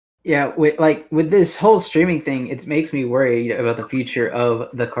 Yeah, with this whole streaming thing, it makes me worried about the future of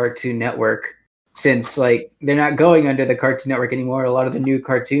the Cartoon Network, since like they're not going under the Cartoon Network anymore. A lot of the new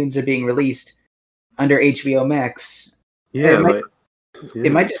cartoons are being released under HBO Max. Yeah,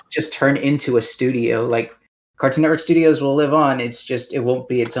 it might just turn into a studio. Like Cartoon Network Studios will live on. It won't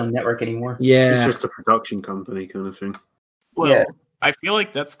be its own network anymore. Yeah, it's just a production company kind of thing. Well, yeah. I feel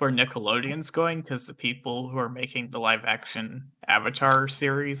like that's where Nickelodeon's going, because the people who are making the live action Avatar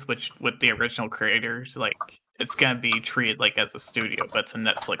series, which with the original creators, like it's gonna be treated like as a studio, but it's a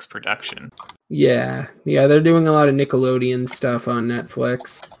Netflix production. Yeah, they're doing a lot of Nickelodeon stuff on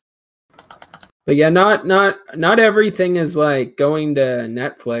Netflix. But yeah, not everything is like going to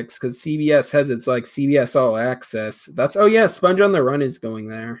Netflix, because CBS has its like CBS All Access. Sponge on the Run is going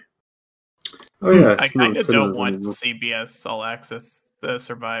there. Oh yeah, I kind of don't want CBS All Access to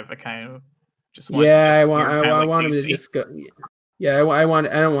survive. I kind of just want. Yeah, I want him to just go. Yeah, I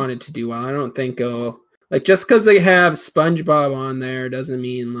don't want it to do well. I don't think it'll like just because they have SpongeBob on there doesn't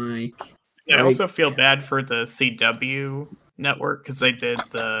mean like. Yeah, I also feel bad for the CW network because they did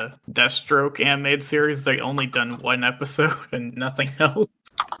the Deathstroke animated series. They only done 1 episode and nothing else.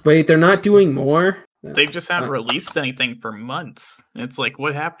 Wait, they're not doing more? They just haven't released anything for months. It's like,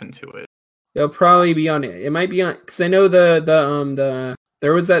 what happened to it? It'll probably be on. It might be on because I know the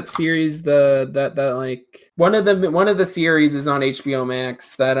there was that series that like one of the series is on HBO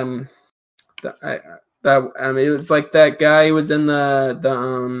Max that it was like that guy who was in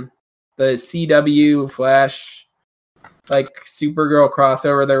the CW Flash like Supergirl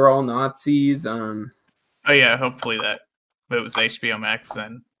crossover. They were all Nazis. Oh yeah, hopefully that it was HBO Max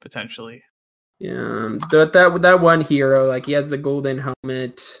then potentially. Yeah, but that one hero, like he has the golden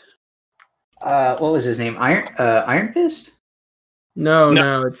helmet. What was his name? Iron Fist? No,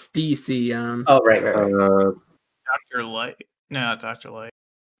 it's DC. Oh, right. Dr. Light. No, not Dr. Light.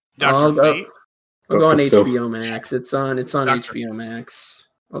 Dr. Fate? I'll go on HBO Max. It's on HBO Max.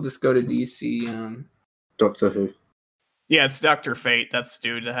 I'll just go to DC. Doctor Who. Yeah, it's Dr. Fate. That's the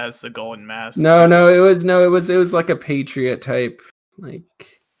dude that has the golden mask. No, it was like a Patriot type. Like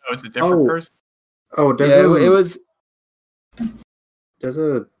oh, it's a different person. Oh, it was. There's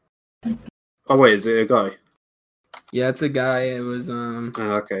a. Oh wait, is it a guy? Yeah, it's a guy. It was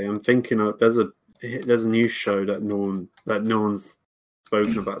okay, I'm thinking of there's a new show that no one's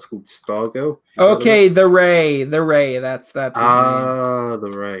spoken about. It's called Stargirl. Okay, the Ray. That's his name.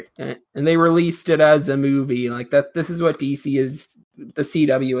 The Ray. And they released it as a movie. Like that. This is what DC is. The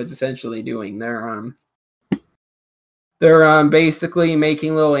CW is essentially doing. They're basically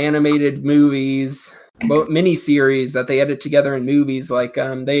making little animated movies. Mini series that they edit together in movies. Like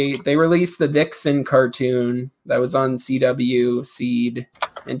they released the Vixen cartoon that was on CW Seed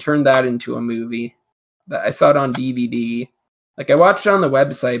and turned that into a movie. That I saw it on DVD. Like I watched it on the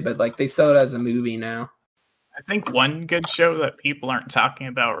website, but like they sell it as a movie now. I think one good show that people aren't talking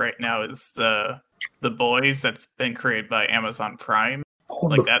about right now is the Boys that's been created by Amazon Prime.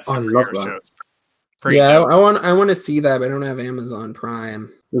 Like that's I love that. Yeah, I want to see that, but I don't have Amazon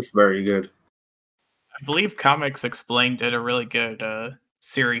Prime. That's very good. I believe Comics Explained did a really good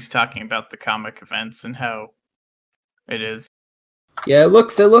series talking about the comic events and how it is. Yeah, it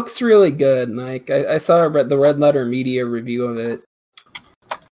looks really good. Like I saw the Red Letter Media review of it.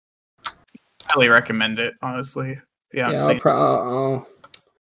 Highly recommend it, honestly. Yeah,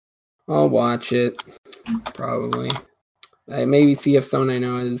 I'll watch it probably. Maybe see if someone I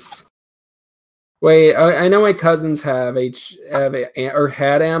know is. Wait, I know my cousins have or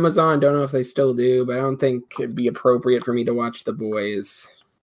had Amazon. Don't know if they still do, but I don't think it'd be appropriate for me to watch The Boys.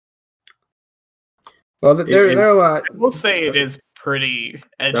 Well, there are a lot. I will say it is pretty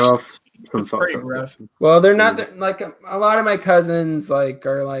edgy. It's pretty rough. Well, they're not like a lot of my cousins are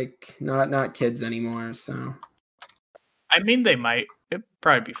not kids anymore. So, I mean, they might. It'd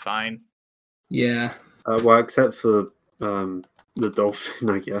probably be fine. Yeah. Well, except for the dolphin,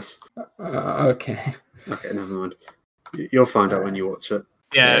 I guess. Okay. Okay, never mind. You'll find out when you watch it.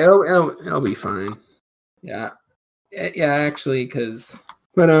 Yeah, it'll be fine. Yeah, actually,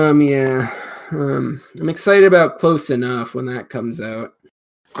 but I'm excited about Close Enough when that comes out.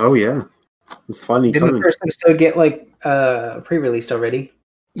 Oh yeah, it's finally coming. Didn't the first episode get like pre-released already?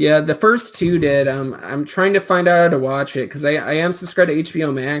 Yeah, the first two did. I'm trying to find out how to watch it because I am subscribed to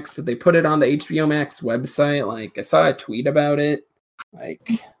HBO Max, but they put it on the HBO Max website. Like I saw a tweet about it. Like,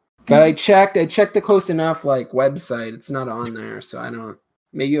 but I checked the close enough like website. It's not on there, so I don't.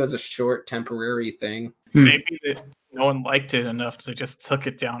 Maybe it was a short temporary thing. Maybe no one liked it enough to just took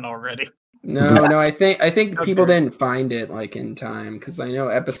it down already. No, I think people didn't find it like in time because I know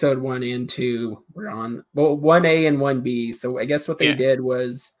episode 1 and 2 were on 1A and 1B. So I guess what they did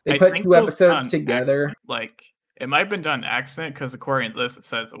was they put 2 episodes together. Accident. Like it might have been done accident because according to this, it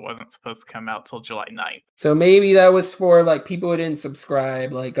says it wasn't supposed to come out till July 9th. So maybe that was for like people who didn't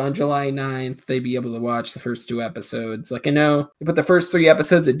subscribe. Like on July 9th, they'd be able to watch the first 2 episodes. Like I know they put the first 3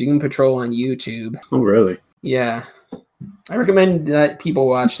 episodes of Doom Patrol on YouTube. Oh, really? Yeah. I recommend that people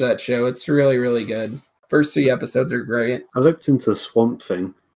watch that show. It's really, really good. First 3 episodes are great. I looked into Swamp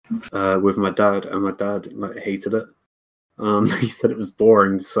Thing with my dad, and my dad hated it. He said it was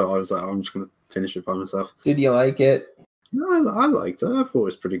boring, so I was like, I'm just going to finish it by myself. Did you like it? No, I liked it. I thought it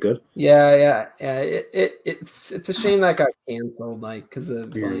was pretty good. Yeah. It's a shame that got canceled, like because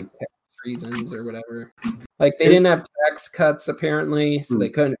of like reasons or whatever. Like they didn't have tax cuts apparently, so they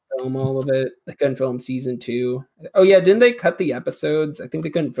couldn't film all of it. They couldn't film season 2. Oh yeah, didn't they cut the episodes? I think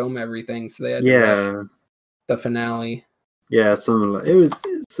they couldn't film everything, so they had to rush the finale. Yeah, something like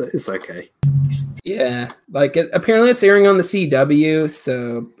it's okay. Yeah, like apparently it's airing on the CW,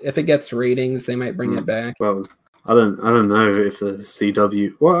 so if it gets ratings, they might bring it back. Well, I don't know if the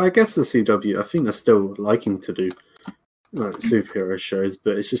CW. Well, I guess the CW. I think they're still liking to do like superhero shows,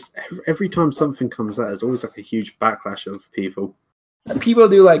 but it's just every time something comes out, there's always like a huge backlash of people. People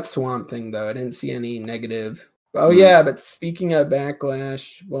do like Swamp Thing though. I didn't see any negative. Oh yeah, but speaking of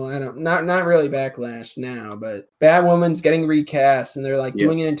backlash, well, I don't not really backlash now, but Batwoman's getting recast, and they're like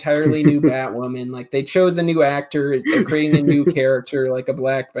doing an entirely new Batwoman. Like they chose a new actor, they're creating a new character, like a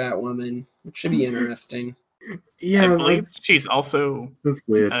black Batwoman, which should be interesting. Yeah, I believe she's also that's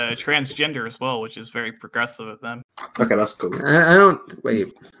weird. Transgender as well, which is very progressive of them. Okay, that's cool. I don't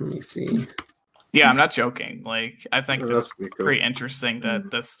wait. Let me see. Yeah, I'm not joking. Like, I think that's pretty cool. Interesting that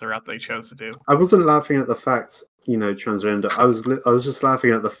that's the route they chose to do. I wasn't laughing at the fact, transgender. I was just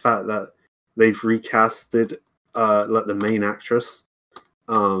laughing at the fact that they've recasted like the main actress.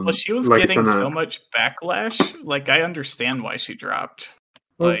 Well, she was getting so much backlash. Like, I understand why she dropped.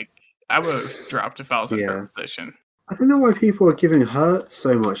 Like, I would have dropped if I was in her position. I don't know why people are giving her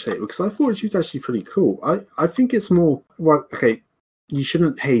so much hate because I thought she was actually pretty cool. I think it's more okay. You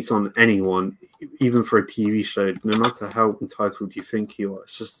shouldn't hate on anyone, even for a TV show, no matter how entitled you think you are.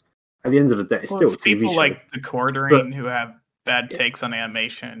 It's just, at the end of the day, it's still a TV people show. like the Quartering who have bad takes on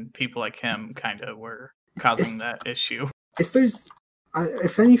animation. People like him kind of were causing that issue. It's those,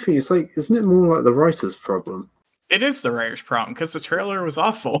 if anything, it's like, isn't it more like the writer's problem? It is the writer's problem, because the trailer was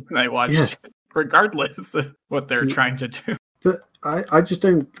awful, and I watched it, regardless of what they're trying to do. But I just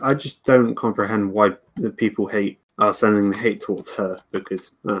don't comprehend why the people are sending the hate towards her,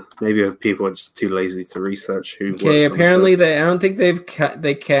 because maybe people are just too lazy to research who. Okay, apparently I don't think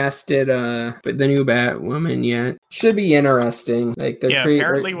they casted the new Batwoman yet. Should be interesting. Like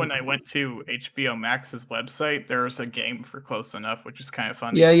apparently when I went to HBO Max's website, there was a game for Close Enough, which is kind of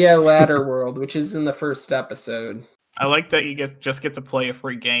funny. Yeah, Ladder World, which is in the first episode. I like that you get to play a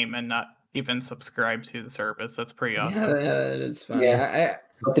free game and not even subscribe to the service. That's pretty awesome. Yeah, it is fun. Yeah.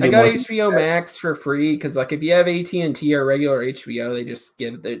 I got HBO Max for free because, like, if you have AT&T or regular HBO,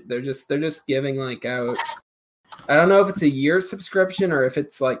 they're just giving like out. I don't know if it's a year subscription or if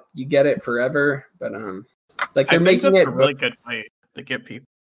it's like you get it forever, but like they're making it a really good way to get people.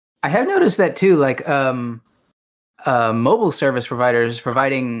 I have noticed that too. Like, mobile service providers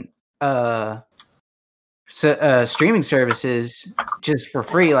providing streaming services just for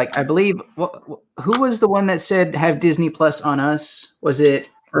free. Like, I believe who was the one that said have Disney Plus on us? Was it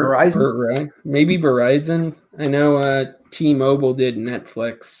Verizon? Maybe Verizon. I know T-Mobile did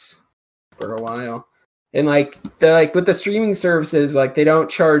Netflix for a while. And like with the streaming services, like they don't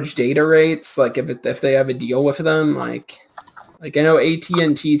charge data rates. Like if they have a deal with them, like I know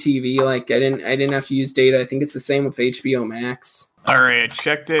AT&T TV. Like I didn't have to use data. I think it's the same with HBO Max. All right, I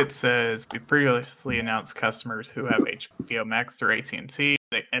checked it. It says we previously announced customers who have HBO Max through AT&T,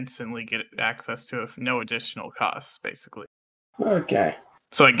 they instantly get access to no additional costs, basically. Okay.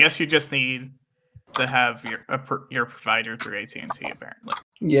 So I guess you just need to have your provider through AT&T, apparently.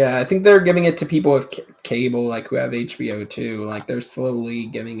 Yeah, I think they're giving it to people with cable, like who have HBO too. Like they're slowly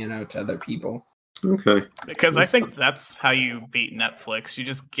giving it out to other people. Okay. Because I think that's how you beat Netflix. You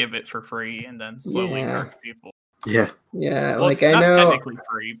just give it for free and then slowly charge people. Yeah. Yeah, well, like it's I not know technically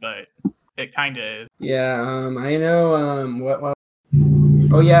free, but it kind of is. Yeah, I know what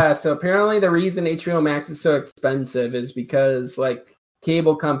Oh yeah, so apparently the reason HBO Max is so expensive is because like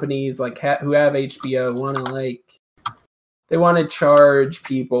cable companies like who have HBO want to they want to charge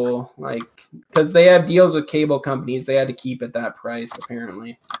people like because they have deals with cable companies, they had to keep it that price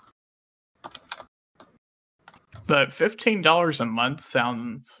apparently. But $15 a month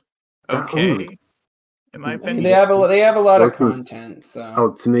sounds okay, in my opinion. They have a lot of content.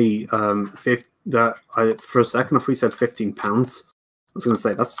 So to me, for a second, if we said £15, I was going to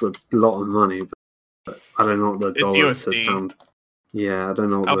say that's a lot of money, but I don't know what the dollar USD. to pound. Yeah, I don't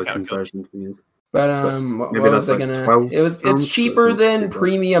know what the conversion thing is. But what was I gonna? It's cheaper than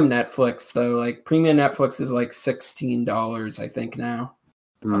premium Netflix though. Like premium Netflix is like $16, I think now.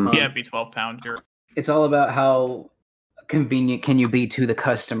 Yeah, it'd be £12. It's all about how convenient can you be to the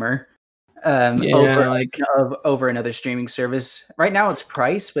customer. Over another streaming service. Right now it's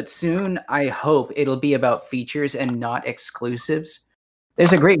price, but soon I hope it'll be about features and not exclusives.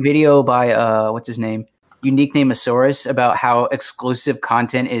 There's a great video by what's his name? Unique Nameosaurus about how exclusive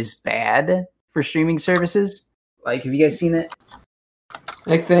content is bad for streaming services. Like, have you guys seen it?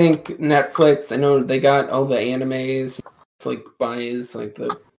 I think Netflix, I know they got all the animes. It's like buys like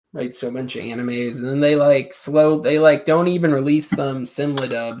the rights to a bunch of animes, and then they don't even release them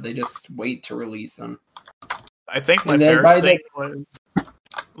simulidub. They just wait to release them. I think my favorite thing was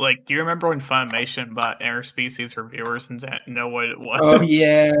like, do you remember when Funimation bought Interspecies reviewers and didn't know what it was? Oh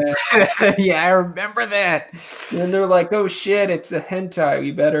yeah, yeah, I remember that. And they're like, "Oh shit, it's a hentai.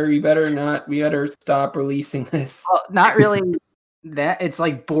 We better stop releasing this." Well, not really. That it's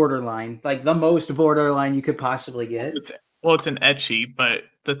like borderline, like the most borderline you could possibly get. It's an ecchi, but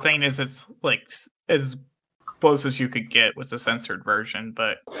the thing is, it's like as close as you could get with the censored version,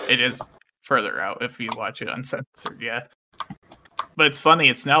 but it is further out if you watch it uncensored. Yeah. But it's funny,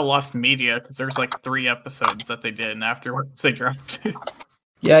 it's now lost media because there's like 3 episodes that they did, and afterwards they dropped it.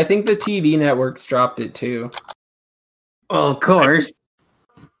 Yeah, I think the TV networks dropped it too. Well, of course.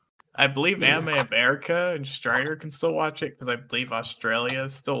 I believe Anime America and Strider can still watch it because I believe Australia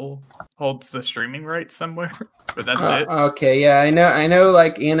still holds the streaming rights somewhere. But that's it. Okay, yeah, I know.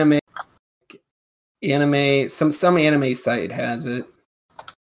 Like anime, some anime site has it.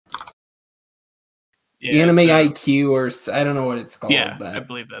 Yeah, Anime IQ, or I don't know what it's called. Yeah, I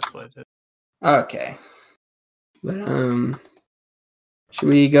believe that's what it is. Okay, but should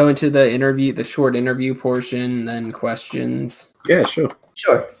we go into the short interview portion, then questions? Yeah, sure.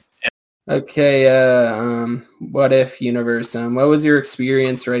 Okay, what if universe? What was your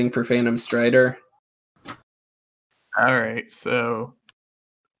experience writing for Phantom Strider? All right, so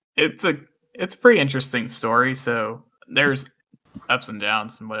it's a pretty interesting story. So there's ups and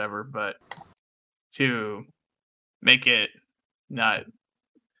downs and whatever, but to make it not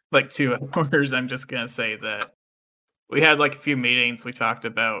like 2 hours, I'm just gonna say that we had like a few meetings. We talked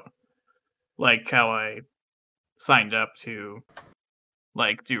about like how I signed up to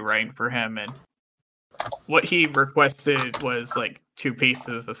like do writing for him, and what he requested was like 2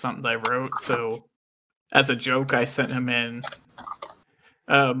 pieces of something I wrote. So as a joke, I sent him in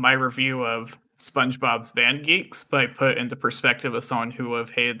my review of SpongeBob's Band Geeks, but I put into perspective of someone who would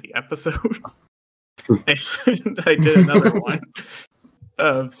have hated the episode. And I did another one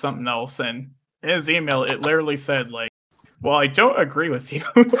of something else, and in his email it literally said like, "Well, I don't agree with you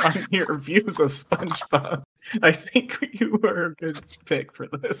on your views of SpongeBob. I think you were a good pick for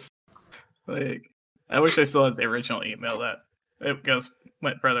this." Like, I wish I still had the original email. That it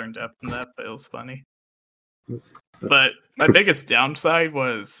went further in depth than that, but it was funny. But my biggest downside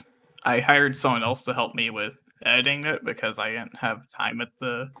was I hired someone else to help me with editing it because I didn't have time at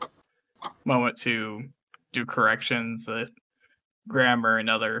the moment to do corrections, grammar, and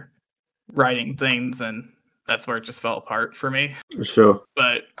other writing things, and that's where it just fell apart for me. Sure.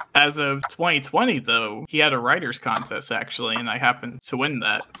 But as of 2020, though, he had a writer's contest, actually, and I happened to win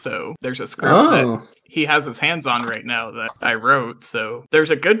that. So there's a script that he has his hands on right now that I wrote. So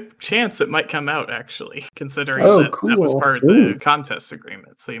there's a good chance it might come out, actually, considering that was part of the contest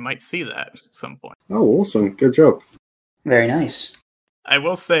agreement. So you might see that at some point. Oh, awesome. Good job. Very nice. I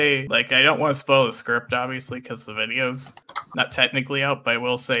will say, like, I don't want to spoil the script, obviously, because the video's not technically out, but I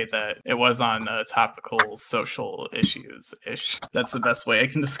will say that it was on topical social issues-ish. That's the best way I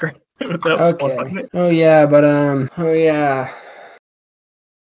can describe it without spoiling it. Oh, yeah, but, Yeah.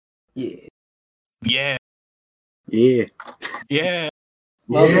 Yeah. Yeah. Yeah. Yeah.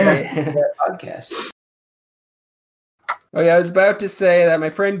 Podcast. Oh yeah, I was about to say that my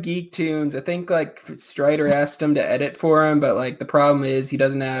friend GeekTunes, I think like Strider asked him to edit for him, but like the problem is he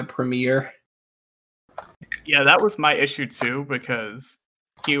doesn't have Premiere. Yeah, that was my issue too, because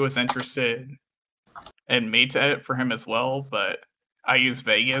he was interested in me to edit for him as well, but I use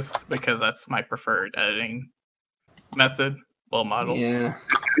Vegas because that's my preferred editing method. Well, model. Yeah,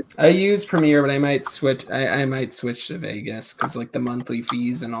 I use Premiere, but I might switch. I might switch to Vegas because like the monthly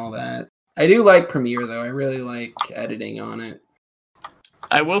fees and all that. I do like Premiere though. I really like editing on it.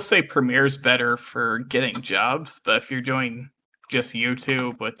 I will say Premiere's better for getting jobs, but if you're doing just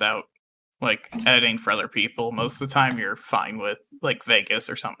YouTube without like editing for other people, most of the time you're fine with like Vegas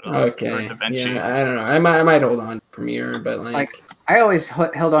or something else. Okay, Or DaVinci. yeah, I don't know. I might hold on to Premiere, but like I always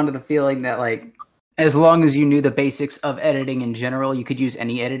held on to the feeling that like as long as you knew the basics of editing in general, you could use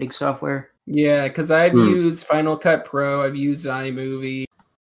any editing software. yeah, because I've used Final Cut Pro, I've used iMovie,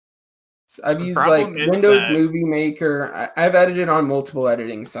 I've The used like problem is Windows that- Movie Maker. I've edited on multiple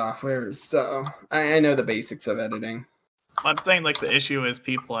editing softwares, so I know the basics of editing. I'm saying like the issue is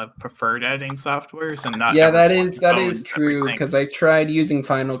people have preferred editing softwares and not. Yeah, that everyone is owns true everything. because I tried using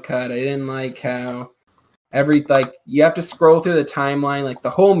Final Cut. I didn't like how like you have to scroll through the timeline. Like the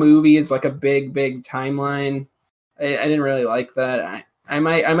whole movie is like a big timeline. I didn't really like that. I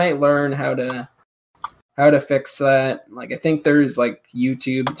might learn how to fix that. Like I think there's like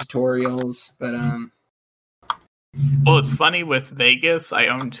YouTube tutorials, but Well, it's funny with Vegas. I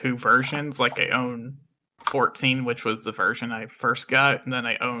own two versions. Like I own 14, which was the version I first got, and then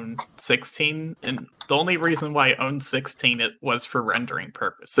I own 16. And the only reason why I own 16 it was for rendering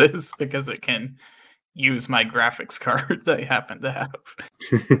purposes because it can use my graphics card that I happen to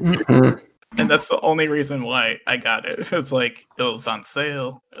have. And that's the only reason why I got it. It was like it was on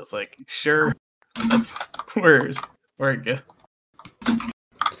sale. I was like, sure, that's where it goes.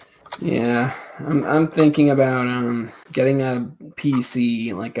 yeah, I'm thinking about getting a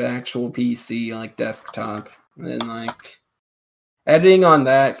PC, like an actual PC, like desktop, and like editing on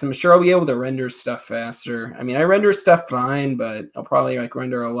that. 'Cause I'm sure I'll be able to render stuff faster. I mean, I render stuff fine, but I'll probably like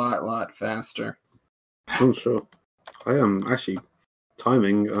render a lot faster. Oh, sure. I am actually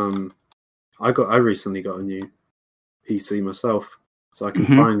timing. I recently got a new PC myself, so I can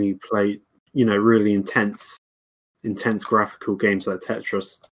finally play, really intense graphical games like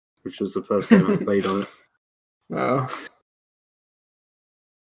Tetris, which was the first game I played on it. Oh.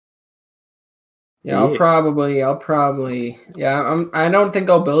 Yeah, I'll probably. Yeah, I don't think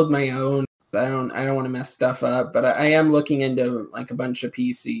I'll build my own. I don't want to mess stuff up, but I am looking into like a bunch of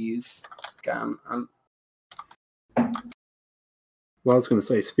PCs. Well, I was going to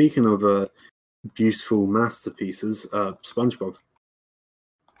say, speaking of beautiful masterpieces, SpongeBob.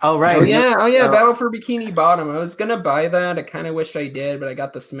 Oh right. Oh yeah, Battle for Bikini Bottom. I was gonna buy that. I kind of wish I did, but I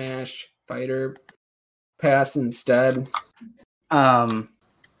got the Smash Fighter Pass instead.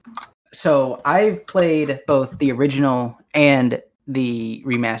 So I've played both the original and the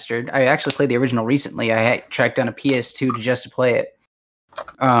remastered. I actually played the original recently. I had tracked down a PS2 just to play it.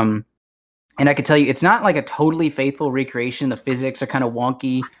 And I can tell you, it's not like a totally faithful recreation. The physics are kind of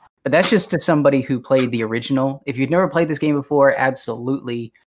wonky, but that's just to somebody who played the original. If you've never played this game before,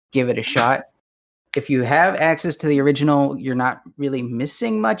 absolutely give it a shot. If you have access to the original, you're not really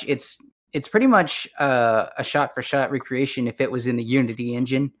missing much. It's pretty much a shot-for-shot recreation if it was in the Unity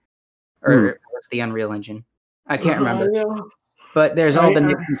engine or was the Unreal engine. I can't remember. But there's all the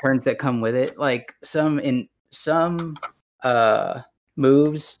nicks and turns that come with it. Like some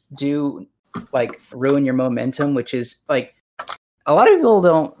moves do like ruin your momentum, which is like a lot of people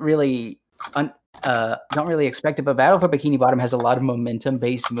don't really expect it. But Battle for Bikini Bottom has a lot of momentum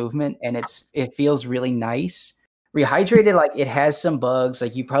based movement, and it feels really nice. Rehydrated, like it has some bugs.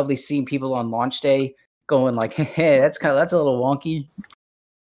 Like you probably seen people on launch day going like, "Hey, that's a little wonky."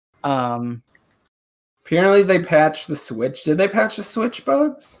 Apparently they patched the Switch. Did they patch the Switch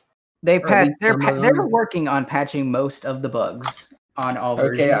bugs? They're working on patching most of the bugs on all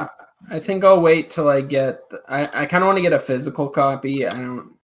versions. Okay, I think I'll wait till I get. I kind of want to get a physical copy.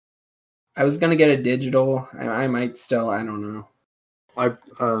 I was gonna get a digital. I might still. I don't know. I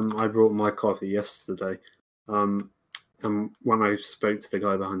brought my copy yesterday. And when I spoke to the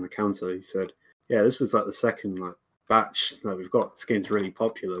guy behind the counter, he said, "Yeah, this is like the second batch that we've got. This game's really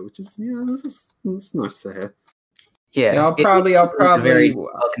popular, which is it's nice to hear." Yeah, I'll probably a very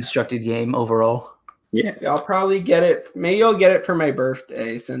well constructed game overall. Yeah, I'll probably get it. Maybe I'll get it for my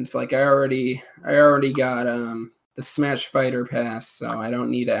birthday since like I already got the Smash Fighter Pass, so I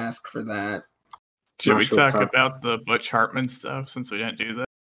don't need to ask for that. Should we talk about the Butch Hartman stuff since we didn't do that?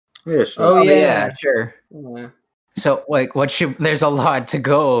 Yeah, sure. Oh yeah, sure. Yeah. So like, there's a lot to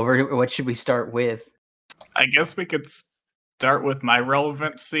go over. What should we start with? I guess we could start with my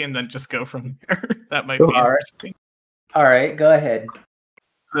relevancy and then just go from there. That might be interesting. All right, go ahead.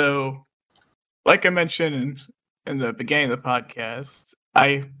 So, like I mentioned in the beginning of the podcast,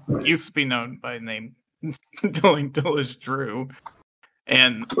 I used to be known by the name Dylan Dulles Drew.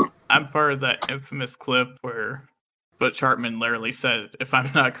 And I'm part of that infamous clip where Butch Hartman literally said, "If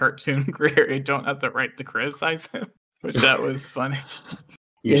I'm not a cartoon creator, I don't have the right to criticize him," which that was funny.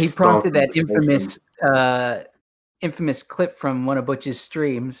 Yeah, he prompted that infamous clip from one of Butch's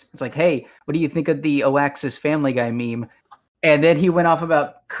streams. It's like, hey, what do you think of the Oaxis Family Guy meme? And then he went off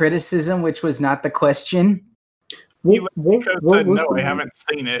about criticism, which was not the question. He could have said, no, I haven't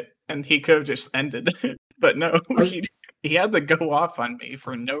seen it. And he could have just ended it. But no, he had to go off on me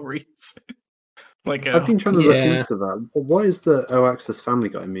for no reason. Like I've been trying to look into that. But why is the Oaxis Family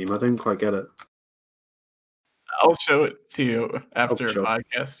Guy meme? I don't quite get it. I'll show it to you after the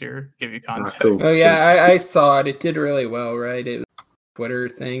podcast here, give you context. Cool. Oh yeah, I saw it. It did really well, right? It was a Twitter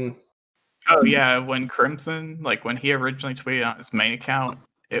thing. Oh yeah, when Crimson, like when he originally tweeted on his main account,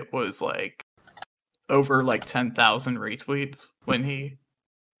 it was like over like 10,000 retweets when he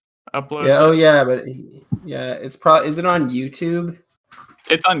uploaded. Yeah, oh yeah, but it's probably, is it on YouTube?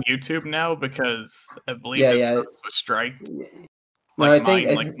 It's on YouTube now because I believe it was striked. No,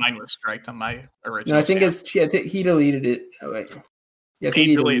 like mine was striked on my original. No, I think he deleted it. Oh, wait. Yeah,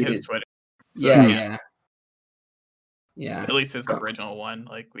 he deleted his Twitter. So, yeah. At least his original one.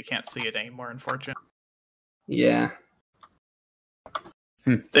 Like we can't see it anymore, unfortunately. Yeah.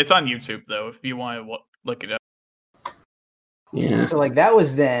 It's on YouTube though, if you want to look it up. Yeah. So like that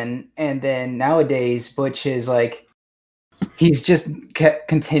was then, and then nowadays Butch is like, he's just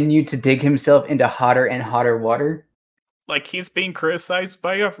continued to dig himself into hotter and hotter water. Like he's being criticized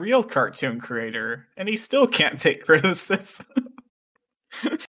by a real cartoon creator, and he still can't take criticism.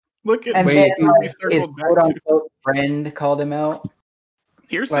 Look at his quote-unquote friend called him out.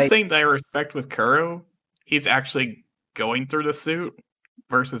 Here's the thing that I respect with Kuro. He's actually going through the suit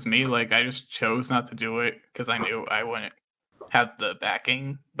versus me. Like I just chose not to do it because I knew I wouldn't have the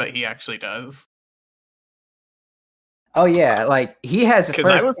backing, but he actually does. Oh yeah, like he has a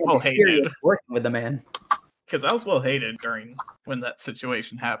I was well hated working with the man. Because I was well hated during when that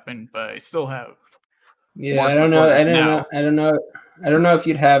situation happened, but I still have. Yeah, I don't know if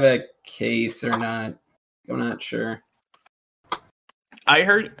you'd have a case or not. I'm not sure. I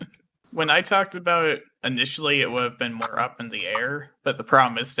heard when I talked about it initially, it would have been more up in the air, but the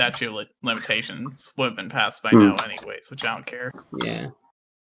problem is statute of limitations would have been passed by now anyways, which I don't care.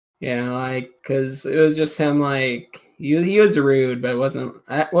 Yeah, like, because it was just him, like, he was rude, but it wasn't,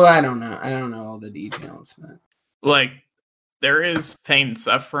 I don't know. I don't know all the details, but. Like, there is pain and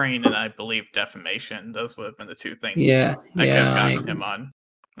suffering, and I believe defamation. Those would have been the two things I could have gotten him on,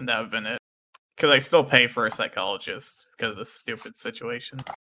 and that would have been it. Because I still pay for a psychologist because of this stupid situation.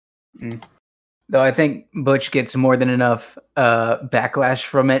 Though I think Butch gets more than enough backlash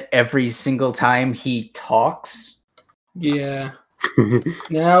from it every single time he talks. Yeah.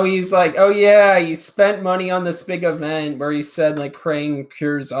 Now he's like, oh yeah, he spent money on this big event where he said like praying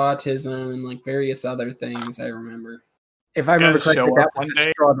cures autism and like various other things. I remember. If I remember correctly, that was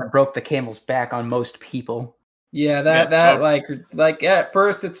the straw that broke the camel's back on most people. Yeah, that like at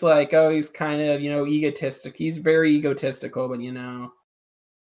first it's like, oh, he's kind of, egotistic. He's very egotistical, but Yeah,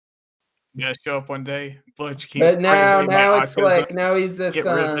 show up one day, Butch. But now it's autism. Like now he's this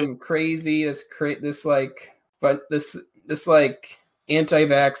crazy, this like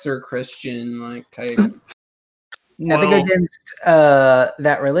anti-vaxxer Christian like type. Nothing against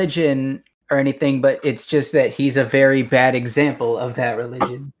that religion or anything, but it's just that he's a very bad example of that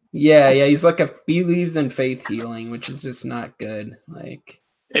religion. Yeah, he's like believes in faith healing, which is just not good. Like,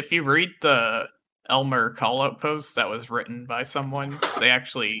 if you read the Elmer call-out post that was written by someone, they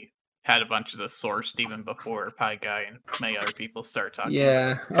actually had a bunch of this sourced even before Pie Guy and many other people started talking.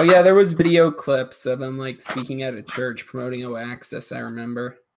 Yeah. Oh yeah, there was video clips of him like speaking at a church promoting Oaxis, I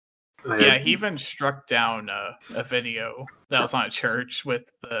remember. Yeah, he even struck down a video that was on a church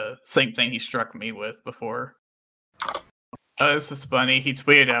with the same thing he struck me with before. This is funny. He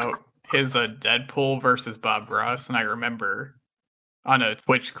tweeted out his Deadpool versus Bob Ross, and I remember on a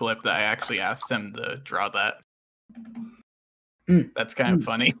Twitch clip that I actually asked him to draw that. That's kind of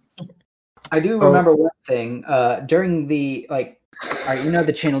funny. I do remember one thing. During the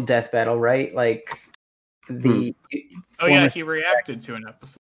the channel Death Battle, right? Like the he reacted to an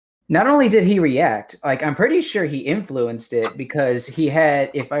episode. Not only did he react, like I'm pretty sure he influenced it because he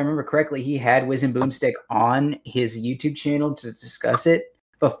had, if I remember correctly, he had Wiz and Boomstick on his YouTube channel to discuss it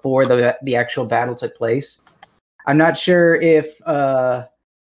before the actual battle took place. I'm not sure if Death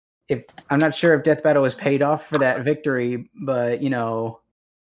Battle was paid off for that victory, but I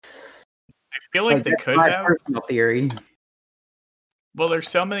feel like they could have. Personal theory. Well, there's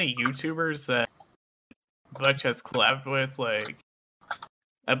so many YouTubers that Butch has collabed with, like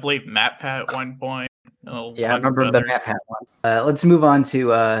I believe MatPat at one point, Yeah, I remember the map had one. Let's move on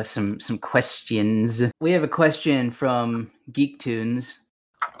to some questions. We have a question from GeekTunes.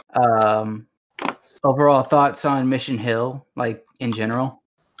 Overall thoughts on Mission Hill, like in general?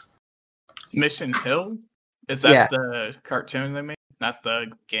 Mission Hill? Is that the cartoon they made? Not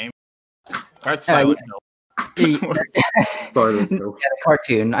the game? That's Silent Hill. The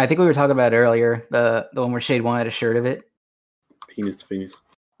cartoon. I think we were talking about it earlier. The one where Shade wanted a shirt of it. Penis to penis.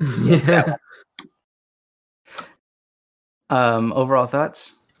 Yeah. Overall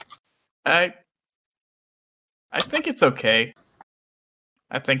thoughts? I think it's okay.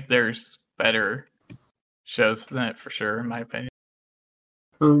 I think there's better shows than it for sure, in my opinion.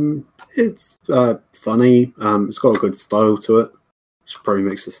 It's funny. It's got a good style to it, which probably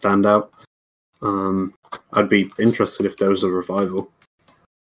makes it stand out. I'd be interested if there was a revival.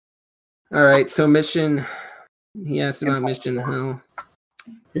 All right, so Mission. He asked about Mission Hill.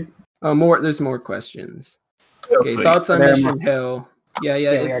 Yeah. Oh, there's more questions. Okay, thoughts on Mission Hill? Yeah,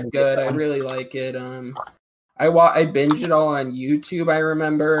 it's good. I really like it. I binged it all on YouTube, I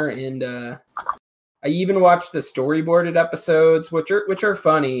remember, and I even watched the storyboarded episodes, which are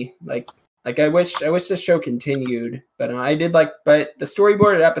funny. Like I wish the show continued, but but the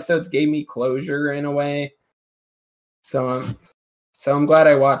storyboarded episodes gave me closure in a way. So I'm glad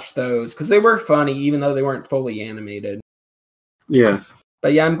I watched those because they were funny, even though they weren't fully animated. Yeah.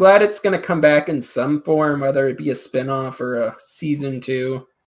 But yeah, I'm glad it's going to come back in some form, whether it be a spinoff or a season 2.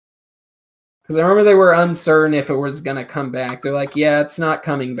 Because I remember they were uncertain if it was going to come back. They're like, yeah, it's not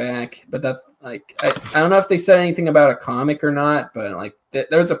coming back. But that, like, I don't know if they said anything about a comic or not, but like there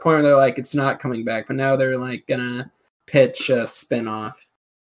was a point where they're like, it's not coming back. But now they're like going to pitch a spinoff.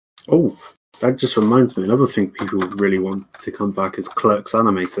 Oh, that just reminds me. Another thing people really want to come back is Clerks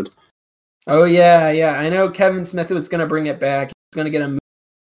Animated. Oh, yeah. I know Kevin Smith was going to bring it back. He's going to get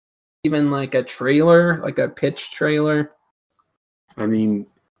even like a trailer, like a pitch trailer. I mean,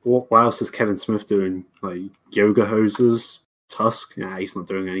 what else is Kevin Smith doing? Like Yoga Hosers, Tusk? Yeah, he's not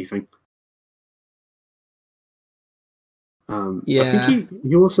doing anything. Yeah, I think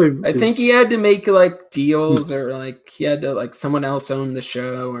he also. I think he had to make like deals, or like he had to like someone else own the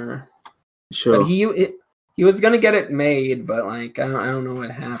show, or sure. But he was gonna get it made, but like I don't know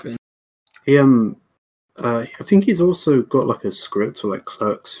what happened. He I think he's also got like a script for like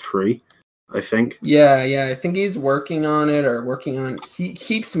Clerks 3. I think. Yeah. I think he's working on it, or he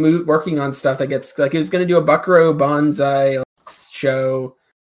keeps working on stuff that gets like he was gonna do a Buckaroo Banzai show,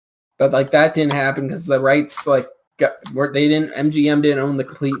 but like that didn't happen because the rights MGM didn't own the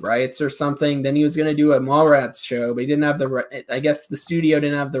complete rights or something. Then he was gonna do a Mallrats show, but he didn't have I guess the studio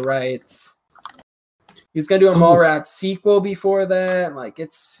didn't have the rights. He was gonna do a Mallrats sequel before that. Like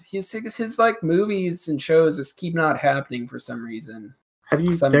his like movies and shows just keep not happening for some reason.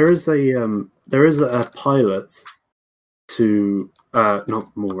 There is a pilot to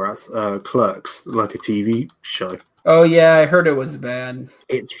not Mallrats, Clerks, like a TV show. Oh yeah, I heard it was bad.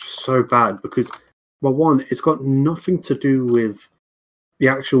 It's so bad because, well, one, it's got nothing to do with the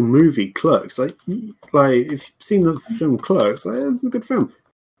actual movie Clerks. Like if you've seen the film Clerks, it's a good film.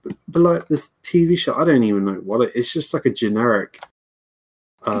 But like this TV show, I don't even know what it's just like a generic.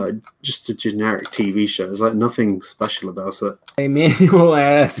 Just a generic TV show. There's like nothing special about it. Emmanuel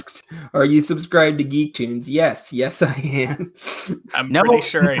asked, "Are you subscribed to GeekTunes?" Yes, I am. I'm pretty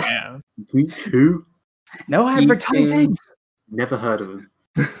sure I am. Who? No advertising. Never heard of him.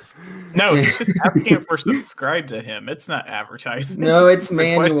 No, he's just asking if we're subscribed to him. It's not advertising. No, it's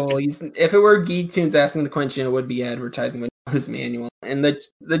Manuel. If it were GeekTunes asking the question, it would be advertising, but it was Manuel. And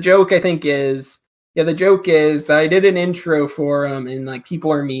the joke, I think, is. Yeah, the joke is I did an intro for him, and like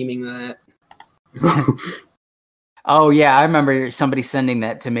people are memeing that. Oh yeah, I remember somebody sending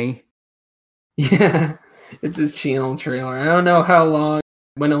that to me. Yeah, it's his channel trailer. I don't know how long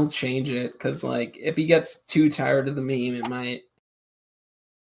when he'll change it, because like if he gets too tired of the meme, it might.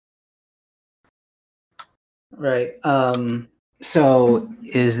 Right. So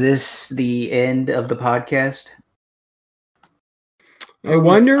is this the end of the podcast? I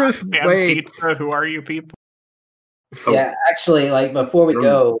wonder if Pizza, who are you people? Yeah, actually, like before we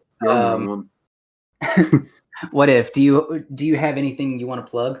go, what if do you have anything you want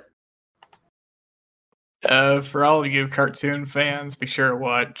to plug? For all of you cartoon fans, be sure to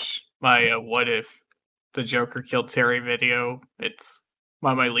watch my "What If the Joker Killed Terry" video. It's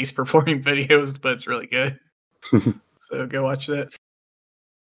one of my least performing videos, but it's really good. So go watch that.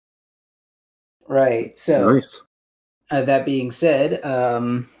 Right. So. Nice. That being said,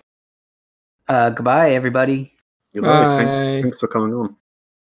 goodbye, everybody. Goodbye. Thanks for coming on.